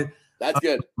COVID. That's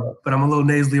good. But I'm a little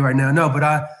nasally right now. No, but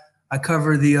I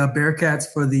cover the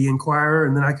Bearcats for the Enquirer,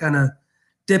 and then I kind of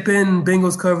dip in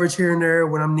Bengals coverage here and there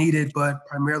when I'm needed. But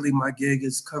primarily, my gig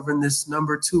is covering this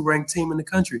number 2 ranked team in the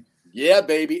country. Yeah,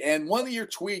 baby. And one of your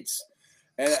tweets,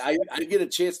 and I didn't get a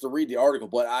chance to read the article,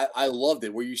 but I loved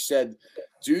it, where you said,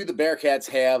 do the Bearcats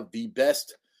have the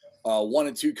best 1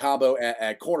 and 2 combo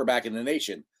at cornerback in the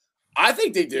nation? I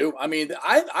think they do. I mean,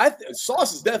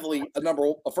 Sauce is definitely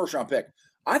a first round pick.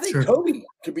 I think Sure. Kobe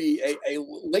could be a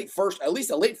late first, at least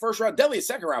a late first round, definitely a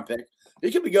second round pick. He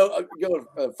could be go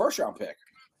a first round pick.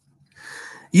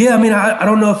 Yeah, I mean, I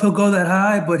don't know if he'll go that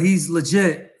high, but he's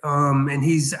legit, and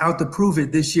he's out to prove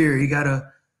it this year. He got a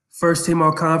first-team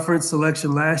all-conference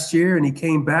selection last year, and he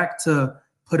came back to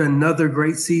put another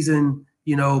great season,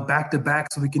 back-to-back,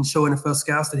 so we can show NFL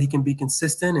scouts that he can be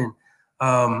consistent. And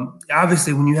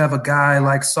obviously, when you have a guy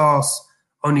like Sauce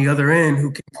on the other end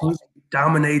who completely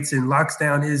dominates and locks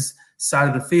down his side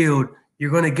of the field,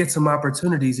 you're going to get some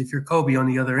opportunities if you're Kobe on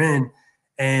the other end.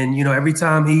 And, every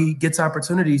time he gets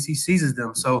opportunities, he seizes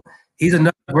them. So he's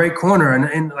another great corner.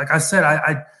 And like I said,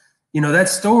 I that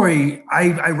story,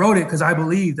 I wrote it because I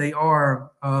believe they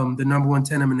are the number 1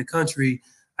 tandem in the country.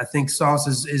 I think Sauce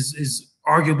is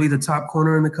arguably the top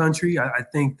corner in the country. I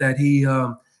think that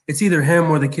it's either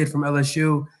him or the kid from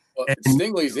LSU. Well,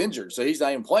 Stingley's injured, so he's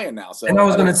not even playing now. So and I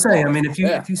was going to say, I mean, if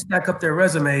you stack up their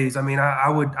resumes, I mean, I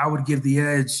would give the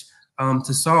edge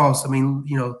to Sauce. I mean,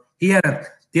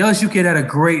 the LSU kid had a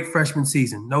great freshman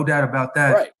season, no doubt about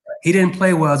that. Right. He didn't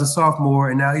play well as a sophomore,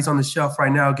 and now he's on the shelf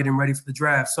right now getting ready for the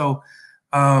draft. So,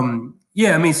 I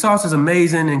mean, Sauce is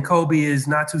amazing, and Kobe is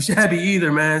not too shabby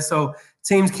either, man. So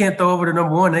teams can't throw over the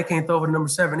number 1. They can't throw over the number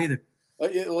 7 either.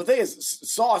 Well, the thing is,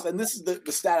 Sauce, and this is the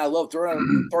stat I love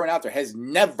throwing out there, has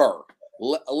never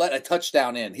let a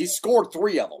touchdown in. He's scored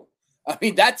 3 of them. I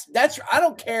mean, that's I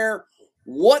don't care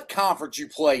what conference you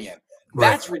play in.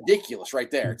 That's ridiculous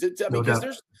right there. Because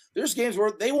there's games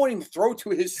where they won't even throw to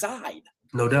his side.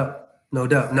 No doubt. No,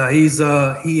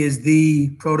 he is the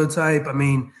prototype. I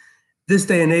mean, this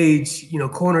day and age,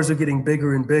 corners are getting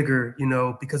bigger and bigger,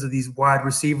 because of these wide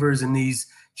receivers and these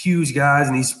huge guys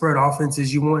and these spread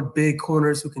offenses. You want big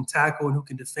corners who can tackle and who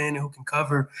can defend and who can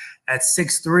cover. At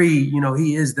 6'3",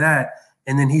 he is that.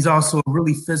 And then he's also a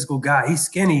really physical guy. He's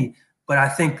skinny, but I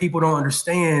think people don't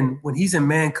understand when he's in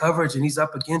man coverage and he's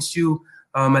up against you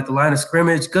at the line of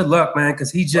scrimmage. Good luck, man,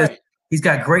 because he's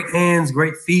got great hands,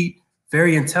 great feet,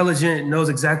 very intelligent, knows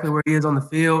exactly where he is on the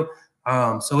field.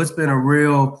 So it's been a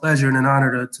real pleasure and an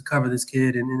honor to cover this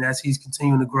kid, and as he's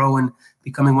continuing to grow and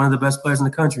becoming one of the best players in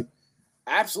the country.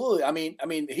 Absolutely. I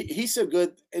mean, he's so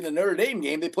good in the Notre Dame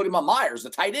game. They put him on Myers, the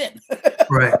tight end,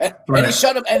 right? And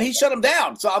he shut him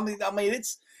down. So I mean,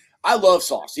 I love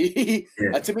Sauce.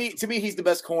 To me, he's the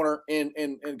best corner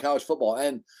in college football.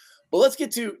 But let's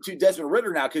get to Desmond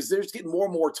Ridder now, because there's getting more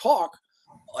and more talk,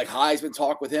 like Heisman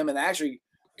talk with him, and actually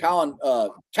Colin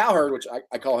Cowherd, which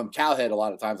I call him Cowhead a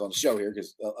lot of times on the show here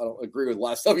because I don't agree with a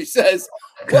lot of stuff he says,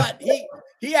 but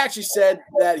he actually said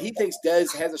that he thinks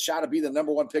Dez has a shot to be the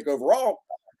number 1 pick overall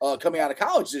coming out of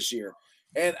college this year.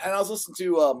 And I was listening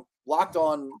to Locked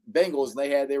On Bengals,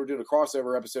 and they were doing a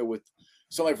crossover episode with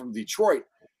somebody from Detroit,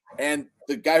 and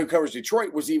the guy who covers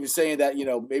Detroit was even saying that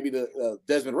maybe the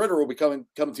Desmond Ridder will be coming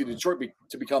to Detroit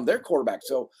to become their quarterback.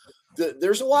 So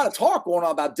there's a lot of talk going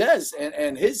on about Dez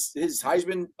and his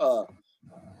Heisman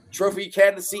Trophy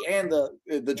candidacy and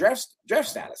the draft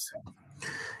status.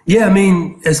 Yeah, I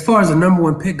mean, as far as the number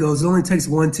one pick goes, it only takes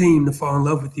one team to fall in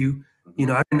love with you.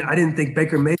 I didn't think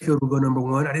Baker Mayfield would go number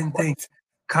one. I didn't think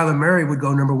Kyler Murray would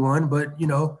go number one, but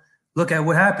look at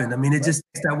what happened. I mean, it just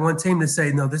takes that one team to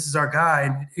say, no, this is our guy,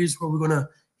 and he's who we're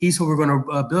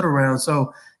gonna build around.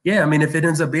 So yeah, I mean, if it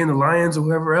ends up being the Lions or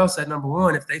whoever else at number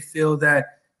one, if they feel that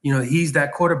he's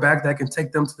that quarterback that can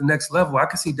take them to the next level, I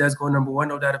can see Dez going number one,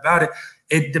 no doubt about it.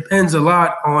 It depends a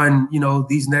lot on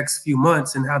these next few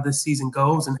months and how this season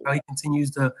goes and how he continues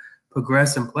to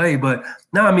progress and play. But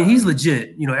no, I mean, he's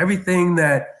legit. Everything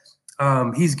that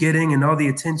he's getting and all the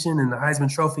attention and the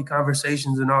Heisman Trophy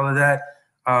conversations and all of that,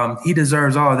 he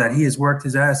deserves all of that. He has worked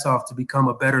his ass off to become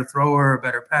a better thrower, a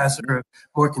better passer,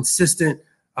 more consistent,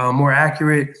 more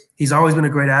accurate. He's always been a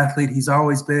great athlete. He's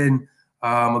always been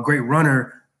a great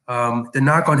runner. The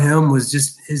knock on him was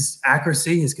just his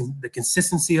accuracy, the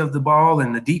consistency of the ball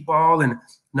and the deep ball, and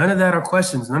none of that are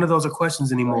questions. None of those are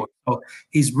questions anymore. So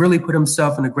he's really put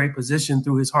himself in a great position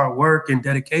through his hard work and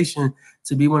dedication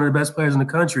to be one of the best players in the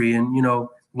country. And,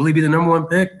 will he be the number one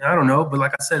pick? I don't know. But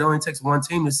like I said, it only takes one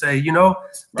team to say,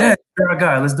 Dad, you're our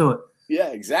guy. Let's do it. Yeah,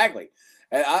 exactly.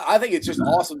 And I think it's just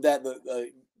awesome that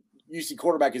the UC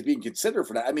quarterback is being considered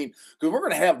for that. I mean, because we're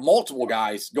going to have multiple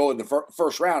guys go in the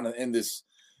first round in this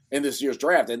year's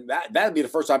draft, and that'd be the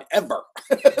first time ever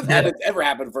that has ever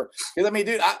happened because I mean,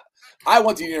 dude, I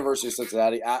went to the University of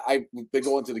Cincinnati. I've been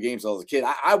going to the games as a kid.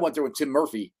 I went there when Tim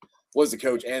Murphy was the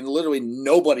coach, and literally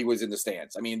nobody was in the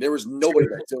stands. I mean, there was nobody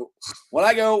there. So when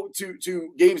I go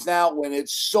to games now, when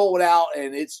it's sold out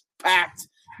and it's packed,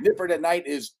 Nippert at night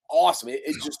is awesome.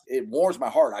 It warms my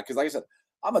heart because, like I said,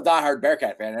 I'm a diehard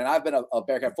Bearcat fan, and I've been a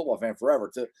Bearcat football fan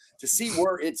forever. To see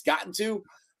where it's gotten to.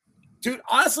 Dude,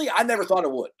 honestly, I never thought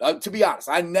it would. To be honest,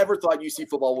 I never thought UC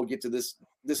football would get to this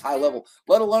high level,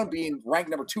 let alone being ranked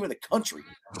number 2 in the country.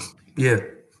 Yeah.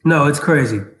 No, it's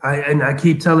crazy. I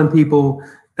keep telling people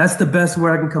that's the best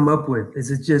word I can come up with. This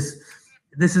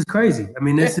is crazy. I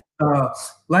mean, this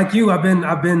is like you. I've been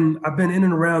in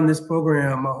and around this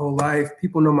program my whole life.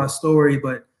 People know my story,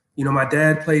 but my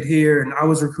dad played here and I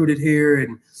was recruited here,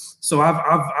 and so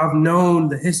I've known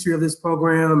the history of this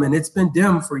program, and it's been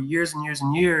dim for years and years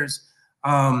and years.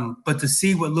 But to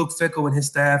see what Luke Fickell and his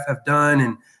staff have done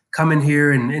and come in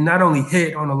here and not only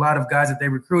hit on a lot of guys that they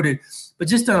recruited, but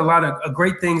just done a lot of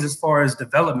great things as far as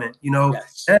development.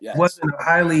 That wasn't a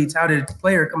highly touted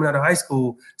player coming out of high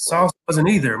school. Sauce wasn't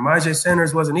either. Myjai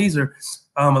Sanders wasn't either.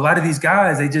 A lot of these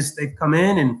guys, they've come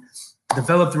in and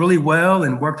developed really well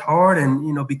and worked hard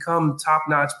and, become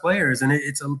top-notch players. And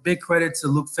it's a big credit to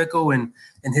Luke Fickell and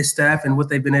his staff and what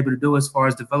they've been able to do as far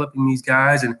as developing these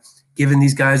guys and giving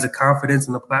these guys the confidence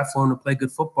and the platform to play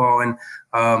good football. And,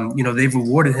 they've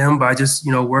rewarded him by just,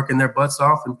 working their butts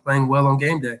off and playing well on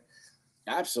game day.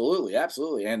 Absolutely.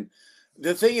 Absolutely. And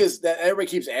the thing is that everybody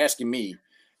keeps asking me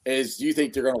is, do you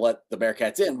think they're going to let the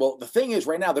Bearcats in? Well, the thing is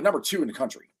right now they're number 2 in the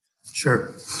country.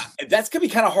 Sure. That's going to be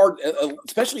kind of hard,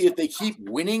 especially if they keep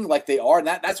winning like they are. And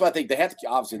that's why I think they have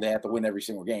to win every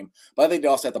single game. But I think they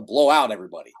also have to blow out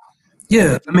everybody.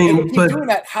 Yeah. I mean, but doing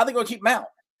that, how are they going to keep them out?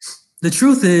 The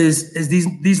truth is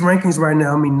these rankings right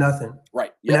now mean nothing.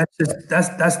 Right. Yeah. That's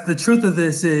the truth of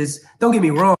this is, don't get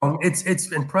me wrong.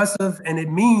 It's impressive and it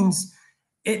means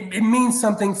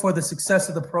something for the success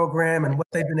of the program and what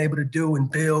they've been able to do and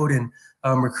build and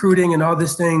recruiting and all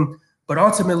this thing. But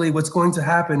ultimately, what's going to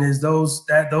happen is those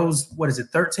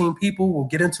 13 people will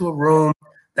get into a room,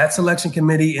 that selection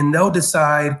committee, and they'll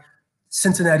decide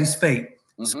Cincinnati's fate.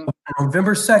 Mm-hmm. So on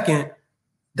November 2nd,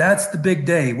 that's the big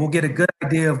day. We'll get a good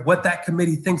idea of what that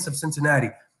committee thinks of Cincinnati.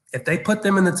 If they put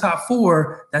them in the top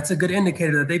 4, that's a good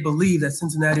indicator that they believe that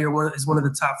Cincinnati is one of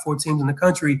the top 4 teams in the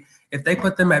country. If they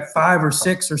put them at 5 or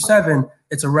 6 or 7,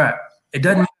 it's a wrap. It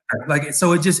doesn't matter.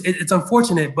 It's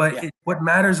unfortunate, but what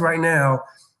matters right now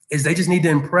is they just need to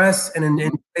impress and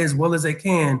play as well as they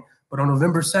can. But on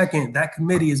November 2nd, that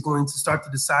committee is going to start to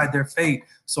decide their fate.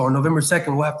 So on November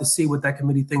 2nd, we'll have to see what that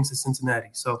committee thinks of Cincinnati.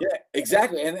 So yeah,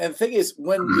 exactly. And the thing is,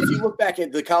 if you look back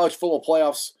at the college football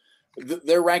playoffs,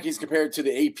 their rankings compared to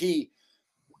the AP,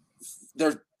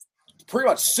 they're pretty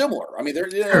much similar. I mean,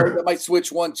 they might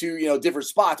switch 1, 2, different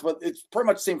spots, but it's pretty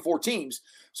much the same 4 teams.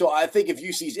 So I think if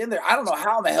UC's in there, I don't know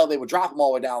how in the hell they would drop them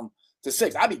all the way down to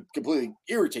 6. I'd be completely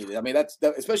irritated. I mean, that's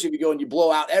especially if you go and you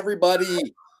blow out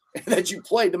everybody that you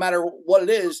played, no matter what it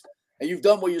is, and you've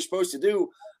done what you're supposed to do.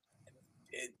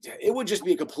 it would just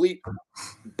be a complete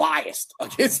bias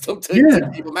against them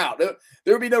to keep them out. There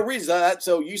would be no reason.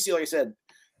 So UC, like I said,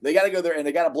 they got to go there and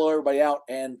they got to blow everybody out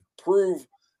and prove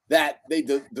that they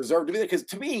deserve to be there. Because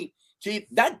to me, Keith,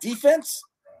 that defense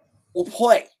will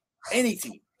play any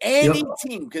team. Any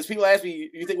team, because people ask me,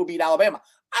 you think we'll beat Alabama?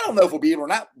 I don't know if we'll beat them or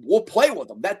not. We'll play with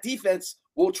them. That defense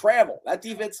will travel. That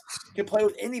defense can play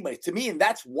with anybody. To me, and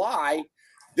that's why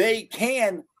they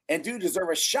can and do deserve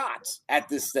a shot at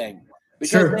this thing,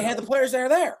 because they have the players that are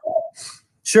there.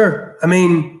 Sure. I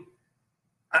mean,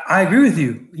 I agree with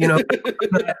you. You know,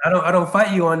 I don't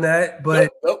fight you on that,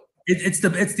 but it's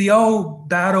the old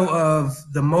battle of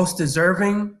the most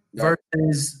deserving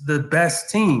versus the best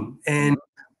team. And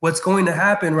what's going to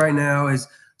happen right now is,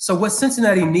 so what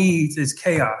Cincinnati needs is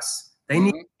chaos. They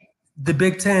need the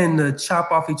Big Ten to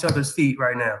chop off each other's feet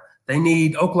right now. They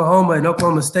need Oklahoma and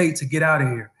Oklahoma State to get out of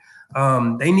here.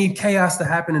 They need chaos to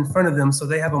happen in front of them so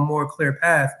they have a more clear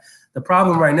path. The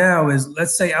problem right now is,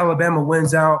 let's say Alabama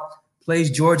wins out,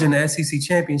 plays Georgia in the SEC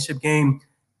championship game,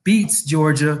 beats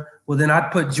Georgia. Well, then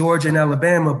I'd put Georgia and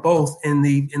Alabama both in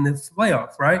the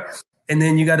playoff, right? And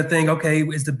then you got to think, okay,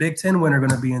 is the Big Ten winner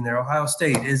going to be in there? Ohio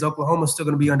State? Is Oklahoma still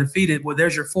going to be undefeated? Well,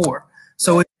 there's your 4.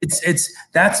 So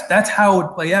that's how it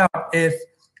would play out if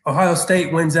Ohio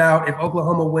State wins out, if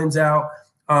Oklahoma wins out,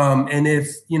 and if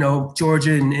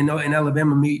Georgia and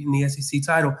Alabama meet in the SEC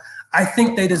title. I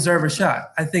think they deserve a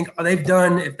shot. I think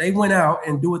if they went out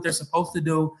and do what they're supposed to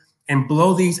do and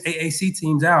blow these AAC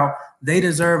teams out, they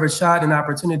deserve a shot and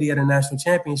opportunity at a national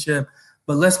championship.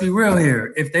 But let's be real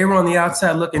here. If they were on the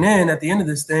outside looking in at the end of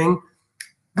this thing,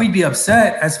 we'd be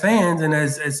upset as fans and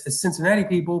as Cincinnati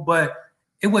people, but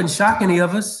it wouldn't shock any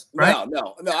of us, right?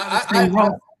 No.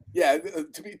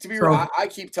 To be real, I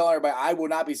keep telling everybody I will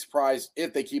not be surprised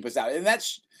if they keep us out. And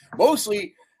that's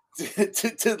mostly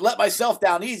to let myself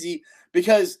down easy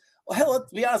because, well, hell,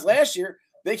 let's be honest, last year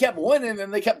they kept winning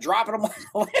and they kept dropping them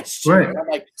last year. Right. I'm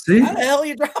like, see? How the hell are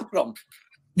you dropping them?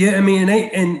 Yeah, I mean,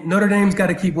 and Notre Dame's got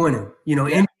to keep winning.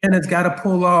 Indiana's got to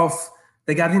pull off.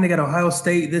 I think they got Ohio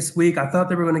State this week. I thought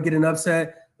they were going to get an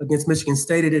upset against Michigan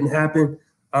State. It didn't happen.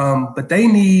 But they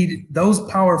need those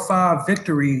Power 5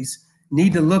 victories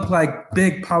need to look like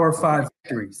big Power 5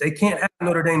 victories. They can't have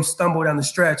Notre Dame stumble down the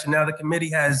stretch, and now the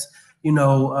committee has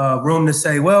room to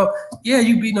say, well, yeah,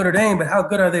 you beat Notre Dame, but how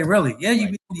good are they really? Yeah,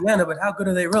 you beat Indiana, but how good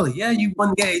are they really? Yeah, you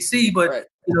won the AAC, but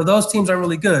those teams are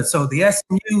really good. So the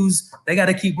SMUs, they got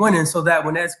to keep winning so that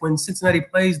when Cincinnati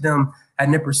plays them at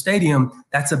Nippert Stadium,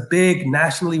 that's a big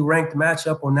nationally ranked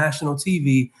matchup on national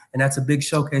TV, and that's a big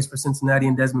showcase for Cincinnati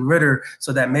and Desmond Ridder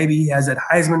so that maybe he has that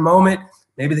Heisman moment.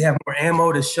 Maybe they have more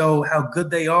ammo to show how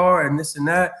good they are and this and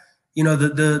that.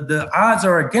 The odds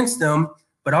are against them,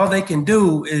 but all they can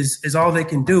do is all they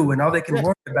can do, and all they can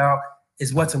worry about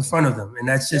is what's in front of them. And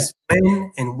that's just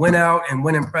win and win out and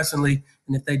win impressively.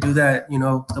 And if they do that,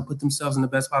 they'll put themselves in the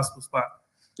best possible spot.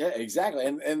 Yeah, exactly.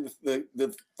 And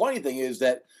the funny thing is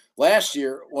that last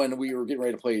year when we were getting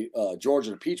ready to play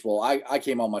Georgia in the Peach Bowl, I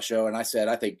came on my show and I said,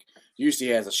 I think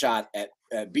UC has a shot at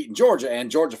beating Georgia, and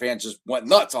Georgia fans just went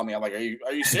nuts on me. I'm like, are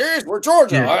you serious? We're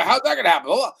Georgia. Yeah. How's that going to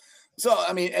happen? So,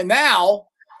 I mean, and now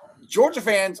Georgia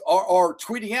fans are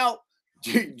tweeting out,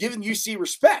 giving UC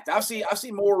respect. I've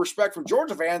seen more respect from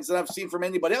Georgia fans than I've seen from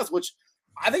anybody else, which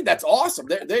I think that's awesome.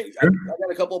 I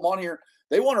got a couple of them on here.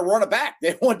 They want to run it back.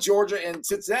 They want Georgia and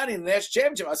Cincinnati in the national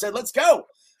championship. I said, let's go.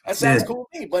 That sounds cool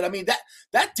to me. But I mean,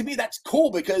 that to me, that's cool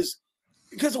because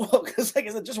like I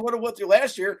said, just what I went through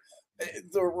last year.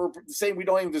 We're saying we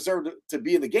don't even deserve to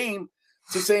be in the game,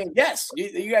 to saying yes,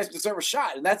 you guys deserve a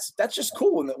shot, and that's just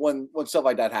cool when stuff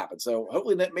like that happens. So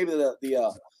hopefully maybe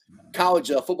the college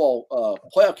football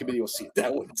playoff committee will see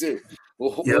that one too.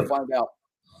 We'll find out.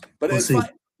 But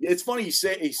it's funny you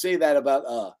say that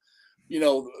about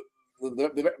the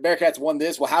Bearcats won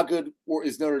this. Well, how good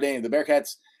is Notre Dame? The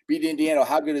Bearcats beat Indiana.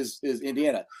 How good is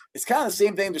Indiana? It's kind of the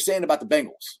same thing they're saying about the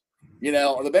Bengals. The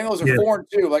Bengals are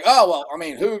 4-2. Like, oh well, I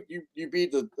mean, who you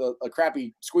beat a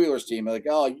crappy Squealers team? Like,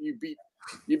 oh, you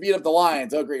beat up the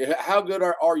Lions. Oh, great. How good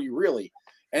are you really?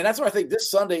 And that's why I think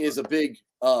this Sunday is a big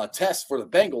test for the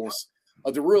Bengals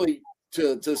to really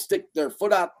to stick their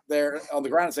foot out there on the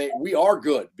ground and say we are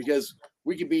good because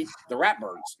we can beat the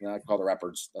Ratbirds. I call the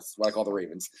Ratbirds. That's what I call the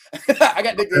Ravens. I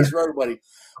got nicknames for everybody,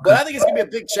 but I think it's gonna be a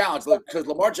big challenge because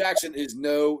Lamar Jackson is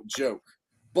no joke.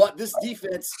 But this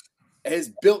defense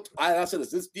has built. I said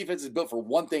this defense is built for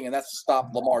one thing, and that's to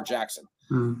stop Lamar Jackson.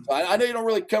 Mm-hmm. So I know you don't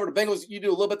really cover the Bengals. You do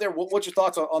a little bit there. What's your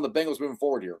thoughts on the Bengals moving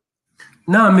forward here?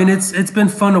 No, I mean it's been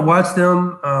fun to watch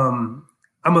them.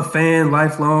 I'm a fan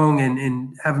lifelong,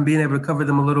 and having been able to cover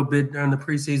them a little bit during the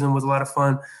preseason was a lot of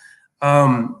fun.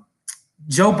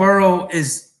 Joe Burrow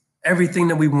is everything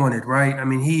that we wanted, right? I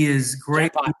mean, he is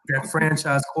great, Jackpot. that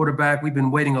franchise quarterback. We've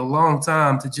been waiting a long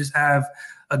time to just have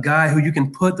a guy who you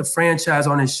can put the franchise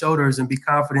on his shoulders and be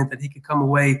confident that he could come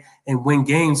away and win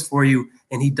games for you,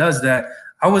 and he does that.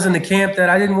 I was in the camp that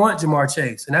I didn't want Jamar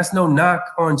Chase, and that's no knock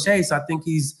on Chase. I think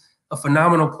he's a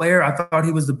phenomenal player. I thought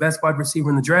he was the best wide receiver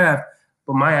in the draft,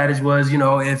 but my adage was,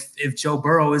 if Joe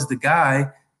Burrow is the guy,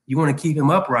 you want to keep him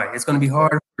upright. It's going to be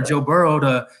hard for Joe Burrow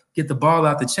to get the ball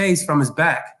out the chase from his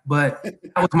back. But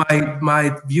that was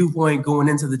my viewpoint going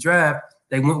into the draft.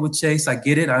 They went with Chase. I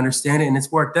get it. I understand it. And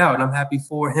it's worked out. And I'm happy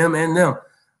for him and them.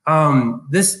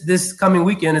 This coming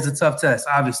weekend is a tough test,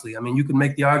 obviously. I mean, you can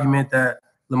make the argument that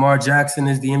Lamar Jackson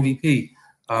is the MVP.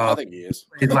 I think he is.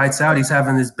 It lights out. He's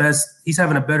having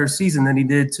a better season than he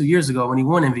did 2 years ago when he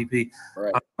won MVP.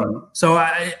 Right. So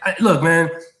I look, man,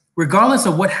 regardless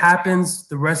of what happens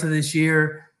the rest of this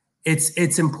year,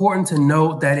 it's important to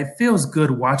note that it feels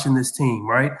good watching this team,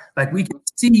 right? Like we can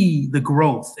see the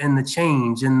growth and the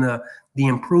change and the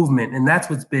improvement, and that's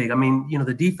what's big. I mean,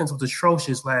 the defense was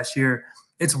atrocious last year.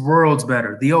 It's worlds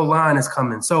better. The O-line is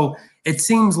coming. So it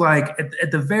seems like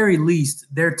at the very least,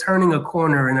 they're turning a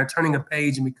corner and they're turning a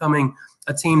page and becoming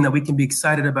a team that we can be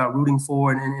excited about, rooting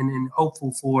for and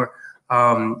hopeful for.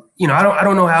 I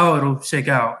don't know how it'll shake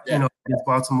out, against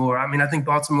Baltimore. I mean, I think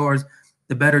Baltimore is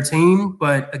the better team,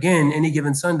 but again, any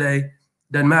given Sunday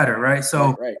doesn't matter, right?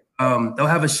 So right. They'll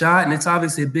have a shot, and it's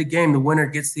obviously a big game. The winner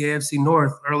gets the AFC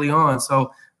North early on.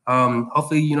 So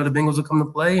hopefully, the Bengals will come to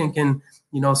play and can,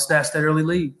 snatch that early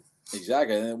lead.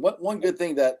 Exactly. And one good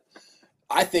thing that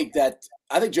I think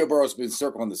Joe Burrow's been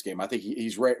circling this game. I think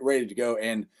he's ready to go.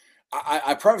 And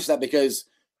I preface that because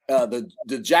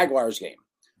the Jaguars game,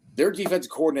 their defensive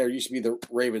coordinator used to be the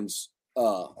Ravens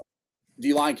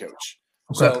D-line coach.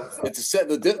 So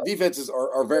the defenses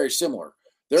are very similar.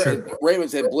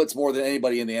 Ravens have blitzed more than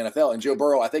anybody in the NFL, and Joe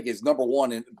Burrow, I think, is number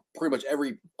one in pretty much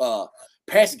every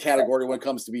passing category when it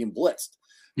comes to being blitzed.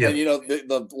 Yeah. And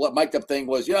the mic'd up thing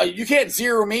was, you can't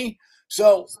zero me.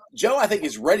 So Joe, I think,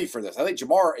 is ready for this. I think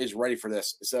Jamar is ready for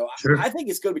this. So I think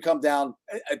it's going to come down.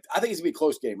 I think it's going to be a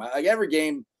close game. Like every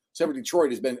game, except for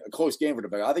Detroit, has been a close game for the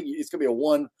Bengals. I think it's going to be a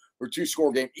 1 or 2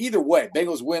 score game. Either way,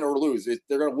 Bengals win or lose.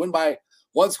 They're going to win by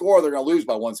 1 score, or they're going to lose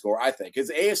by 1 score, I think. It's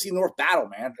the AFC North battle,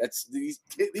 man.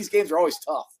 These games are always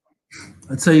tough.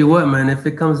 I'll tell you what, man, if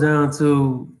it comes down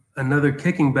to another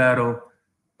kicking battle,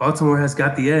 Baltimore has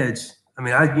got the edge. I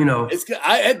mean, it's good.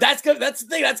 That's good. That's the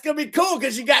thing. That's gonna be cool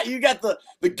because you got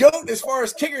the GOAT as far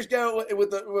as kickers go with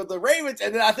the Ravens,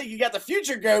 and then I think you got the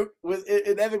future GOAT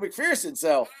in Evan McPherson.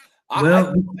 So,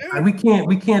 we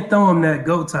can't throw him that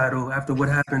GOAT title after what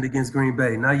happened against Green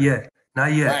Bay. Not yet.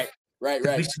 Right.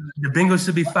 The Bengals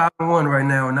should be 5-1 right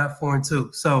now and not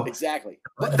 4-2. So exactly.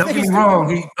 Don't get me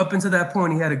wrong. Up until that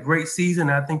point, he had a great season.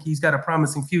 I think he's got a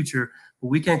promising future. But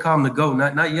we can't call him the GOAT.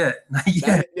 Not yet. Not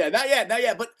yet. Not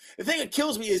yet. But the thing that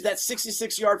kills me is that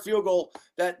 66-yard field goal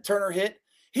that Turner hit.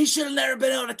 He should have never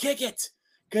been able to kick it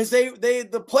because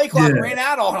the play clock ran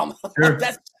out on him. Sure.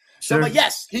 So I'm like,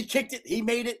 yes, he kicked it. He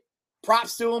made it.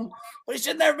 Props to him, but he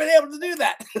should have never been able to do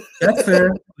that. That's fair.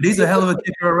 But he's a hell of a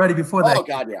kicker already before that. Oh,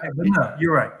 God, yeah. But no,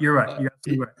 you're right. You're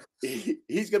absolutely right.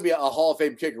 He's going to be a Hall of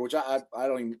Fame kicker, which I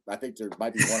think there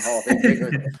might be one Hall of Fame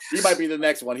kicker. He might be the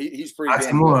next one. He's pretty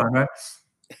damn good.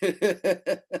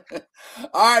 Right?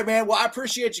 All right, man. Well, I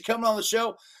appreciate you coming on the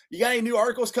show. You got any new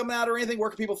articles coming out or anything? Where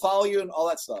can people follow you and all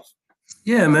that stuff?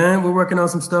 Yeah, man. We're working on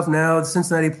some stuff now.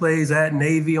 Cincinnati plays at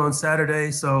Navy on Saturday,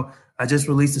 so I just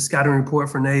released a scouting report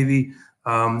for Navy.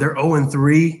 They're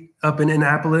 0-3 up in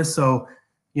Indianapolis. So,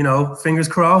 fingers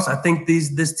crossed. I think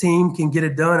this team can get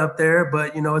it done up there.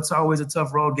 But, it's always a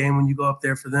tough road game when you go up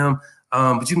there for them.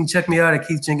 But you can check me out at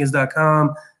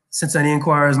KeithJenkins.com. Cincinnati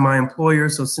Enquirer is my employer,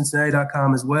 so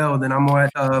Cincinnati.com as well. Then I'm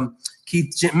at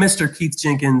Mr. Keith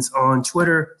Jenkins on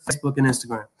Twitter, Facebook, and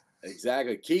Instagram.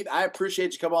 Exactly. Keith, I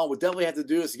appreciate you coming on. We'll definitely have to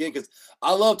do this again because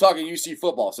I love talking UC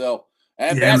football. So,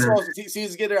 and basketball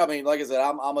season's get there. I mean, like I said,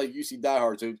 I'm a UC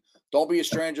diehard, so don't be a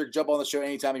stranger. Jump on the show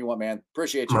anytime you want, man.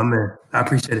 Appreciate you. My man. I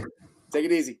appreciate it. Take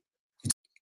it easy.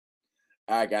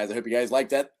 All right, guys. I hope you guys like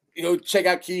that. Check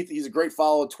out Keith. He's a great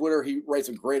follow on Twitter. He writes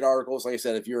some great articles. Like I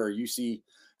said, if you're a UC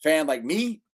fan like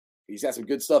me, he's got some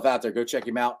good stuff out there. Go check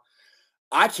him out.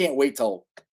 I can't wait till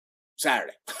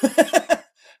Saturday.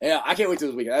 I can't wait till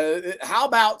this weekend. How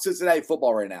about Cincinnati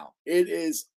football right now? It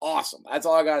is awesome. That's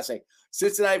all I got to say.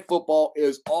 Cincinnati football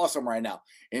is awesome right now.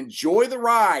 Enjoy the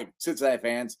ride, Cincinnati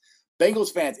fans.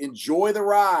 Bengals fans, enjoy the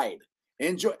ride.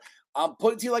 Enjoy. I'm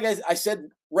putting it to you like I said,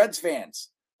 Reds fans,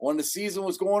 when the season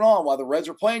was going on, while the Reds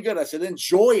were playing good, I said,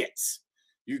 enjoy it.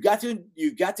 You got to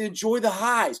enjoy the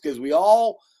highs because we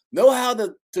all Know how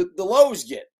the lows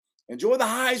get. Enjoy the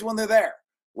highs when they're there.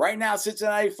 Right now,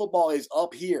 Cincinnati football is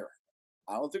up here.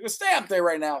 I don't think it'll stay up there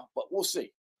right now, but we'll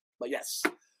see. But yes.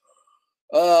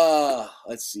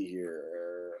 Let's see here.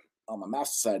 Oh, my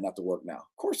mouse decided not to work now.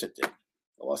 Of course it did.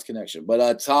 I lost connection.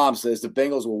 But Tom says the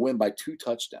Bengals will win by 2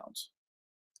 touchdowns.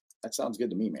 That sounds good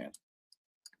to me, man.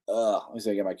 Let me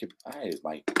see. I get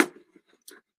my.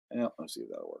 Let's see if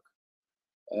that'll work.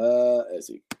 Let's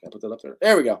see. Can I put that up there?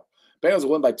 There we go. Bengals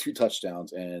will win by 2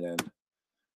 touchdowns, and then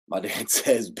my dad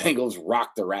says Bengals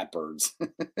rock the Ratbirds.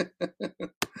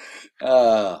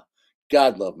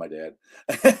 God love my dad.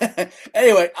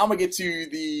 Anyway, I'm gonna get to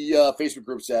the Facebook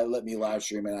groups that let me live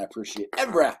stream, and I appreciate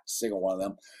every single one of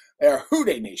them. They are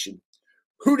Houday Nation,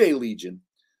 Houday Legion,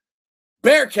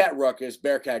 Bearcat Ruckus,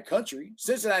 Bearcat Country,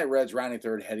 Cincinnati Reds rounding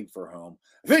third, heading for home,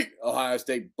 the Ohio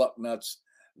State Bucknuts,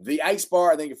 the Ice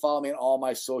Bar. I think you can follow me on all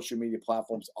my social media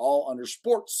platforms, all under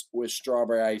Sports with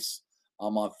Strawberry Ice.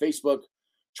 I'm on Facebook,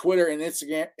 Twitter, and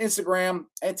Instagram,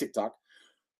 and TikTok.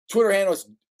 Twitter handle is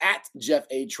at Jeff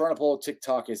A. Trunapole.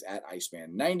 TikTok is at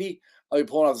Iceman90. I'll be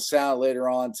pulling out the sound later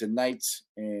on tonight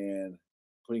and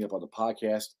putting it up on the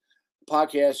podcast.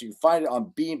 You can find it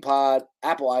on BeanPod,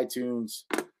 Apple iTunes,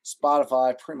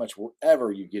 Spotify, pretty much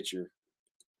wherever you get your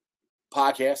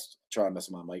podcast. Try to mess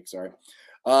with my mic, sorry.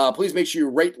 Please make sure you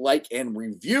rate, like, and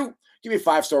review. Give me a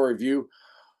 5-star review.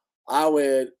 I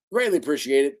would greatly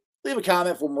appreciate it. Leave a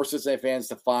comment for more Cincinnati fans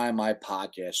to find my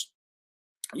podcast.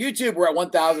 YouTube, we're at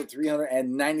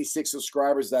 1,396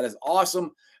 subscribers. That is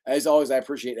awesome. As always, I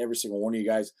appreciate every single one of you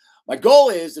guys. My goal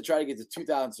is to try to get to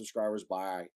 2,000 subscribers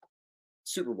by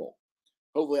Super Bowl.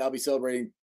 Hopefully, I'll be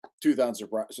celebrating 2,000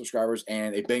 subscribers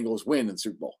and a Bengals win in the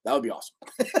Super Bowl. That would be awesome.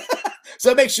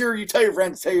 So make sure you tell your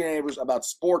friends, tell your neighbors about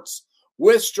Sports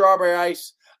with Strawberry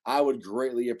Ice. I would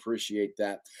greatly appreciate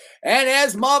that. And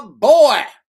as my boy,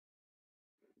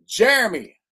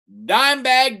 Jeremy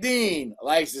Dimebag Dean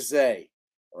likes to say,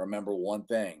 remember one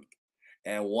thing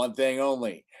and one thing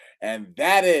only, and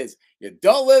that is you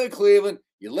don't live in Cleveland,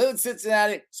 you live in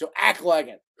Cincinnati, so act like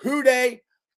it. Houday,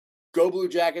 go Blue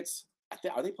Jackets.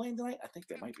 Are they playing tonight? I think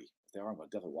they might be. If they are, I'm going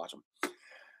to definitely watch them.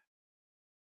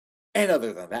 And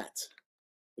other than that,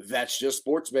 that's just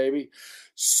sports, baby.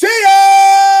 See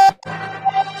ya!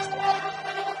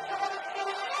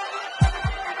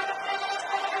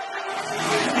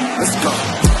 Let's go.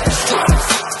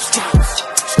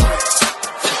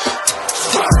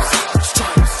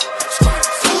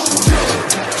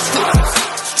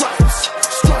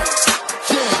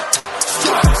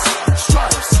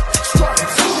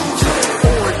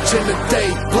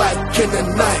 In the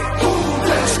night,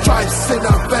 stripes in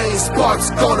our veins, sparks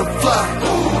gonna fly.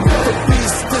 The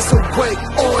beast disobey,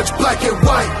 orange, black, and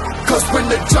white. Cause when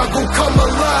the jungle come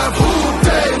alive,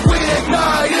 Houday, we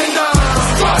ignite in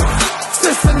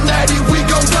Cincinnati, we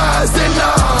gon' rise in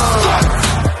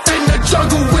the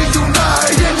jungle, we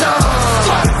unite in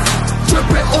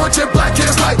dripping orange and black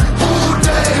and white.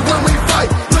 Houday, when we fight,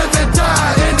 live and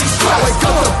die in these stripes. Wake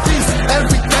up the beast,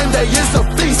 every day is a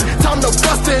feast. Time to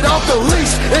bust it off the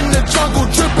leash. In the jungle,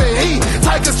 dripping heat.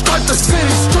 Tigers stripe the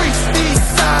city streets. East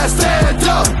side, stand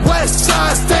up. West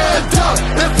side, stand up.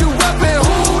 If you reppin'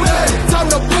 Houday, time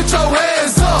to put your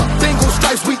hands up. Bengal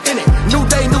stripes, we in it. New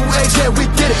day, new age, yeah, we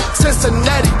get it.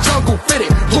 Cincinnati, jungle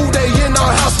fitted. Houday in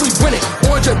our house, we win it.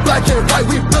 Orange and black and white,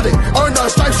 we build it. Earn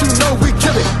our stripes, you know we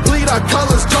kill it. Bleed our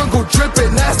colors, jungle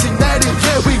dripping. Nasty, natty,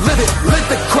 yeah, we lit it. Lit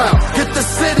the crowd, get the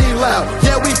city loud.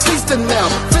 Yeah, we feasting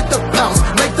now. Fit the bounce,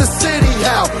 make the city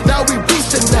howl. Now we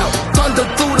beastin' now. Thunder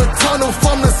through the tunnel,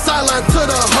 from the sideline to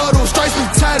the huddle. Stripes we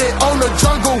tatted on the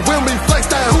jungle when we flex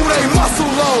that Houday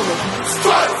muscle on them.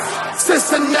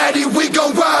 Cincinnati, we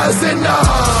gon' rise in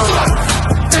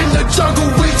the jungle,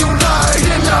 we unite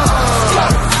in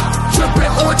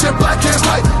dripping orange and black and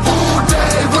white.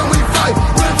 Houday, when we fight,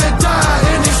 live and die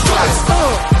in these stripes.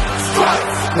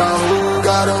 Now who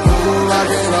gotta move like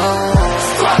it on?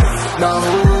 Now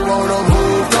who wanna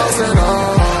move dancing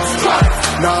on?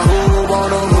 Now who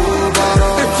wanna move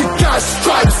on? If you got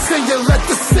stripes and you let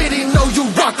the city know you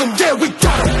rock them, yeah, we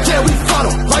got them, yeah, we fought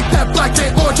them. Like that black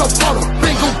and orange up on them.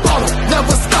 Bengal bottom,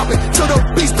 never stop it till the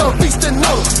beast and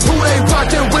know them. Houday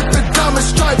rockin' with the diamond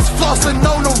stripes, flossin'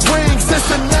 on the ring.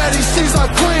 Cincinnati, she's our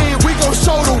queen, we gon'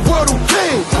 show the world who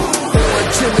king.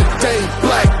 Orange in the day,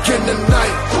 black in the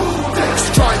night.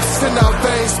 Stripes in our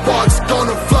veins, sparks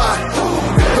gonna fly.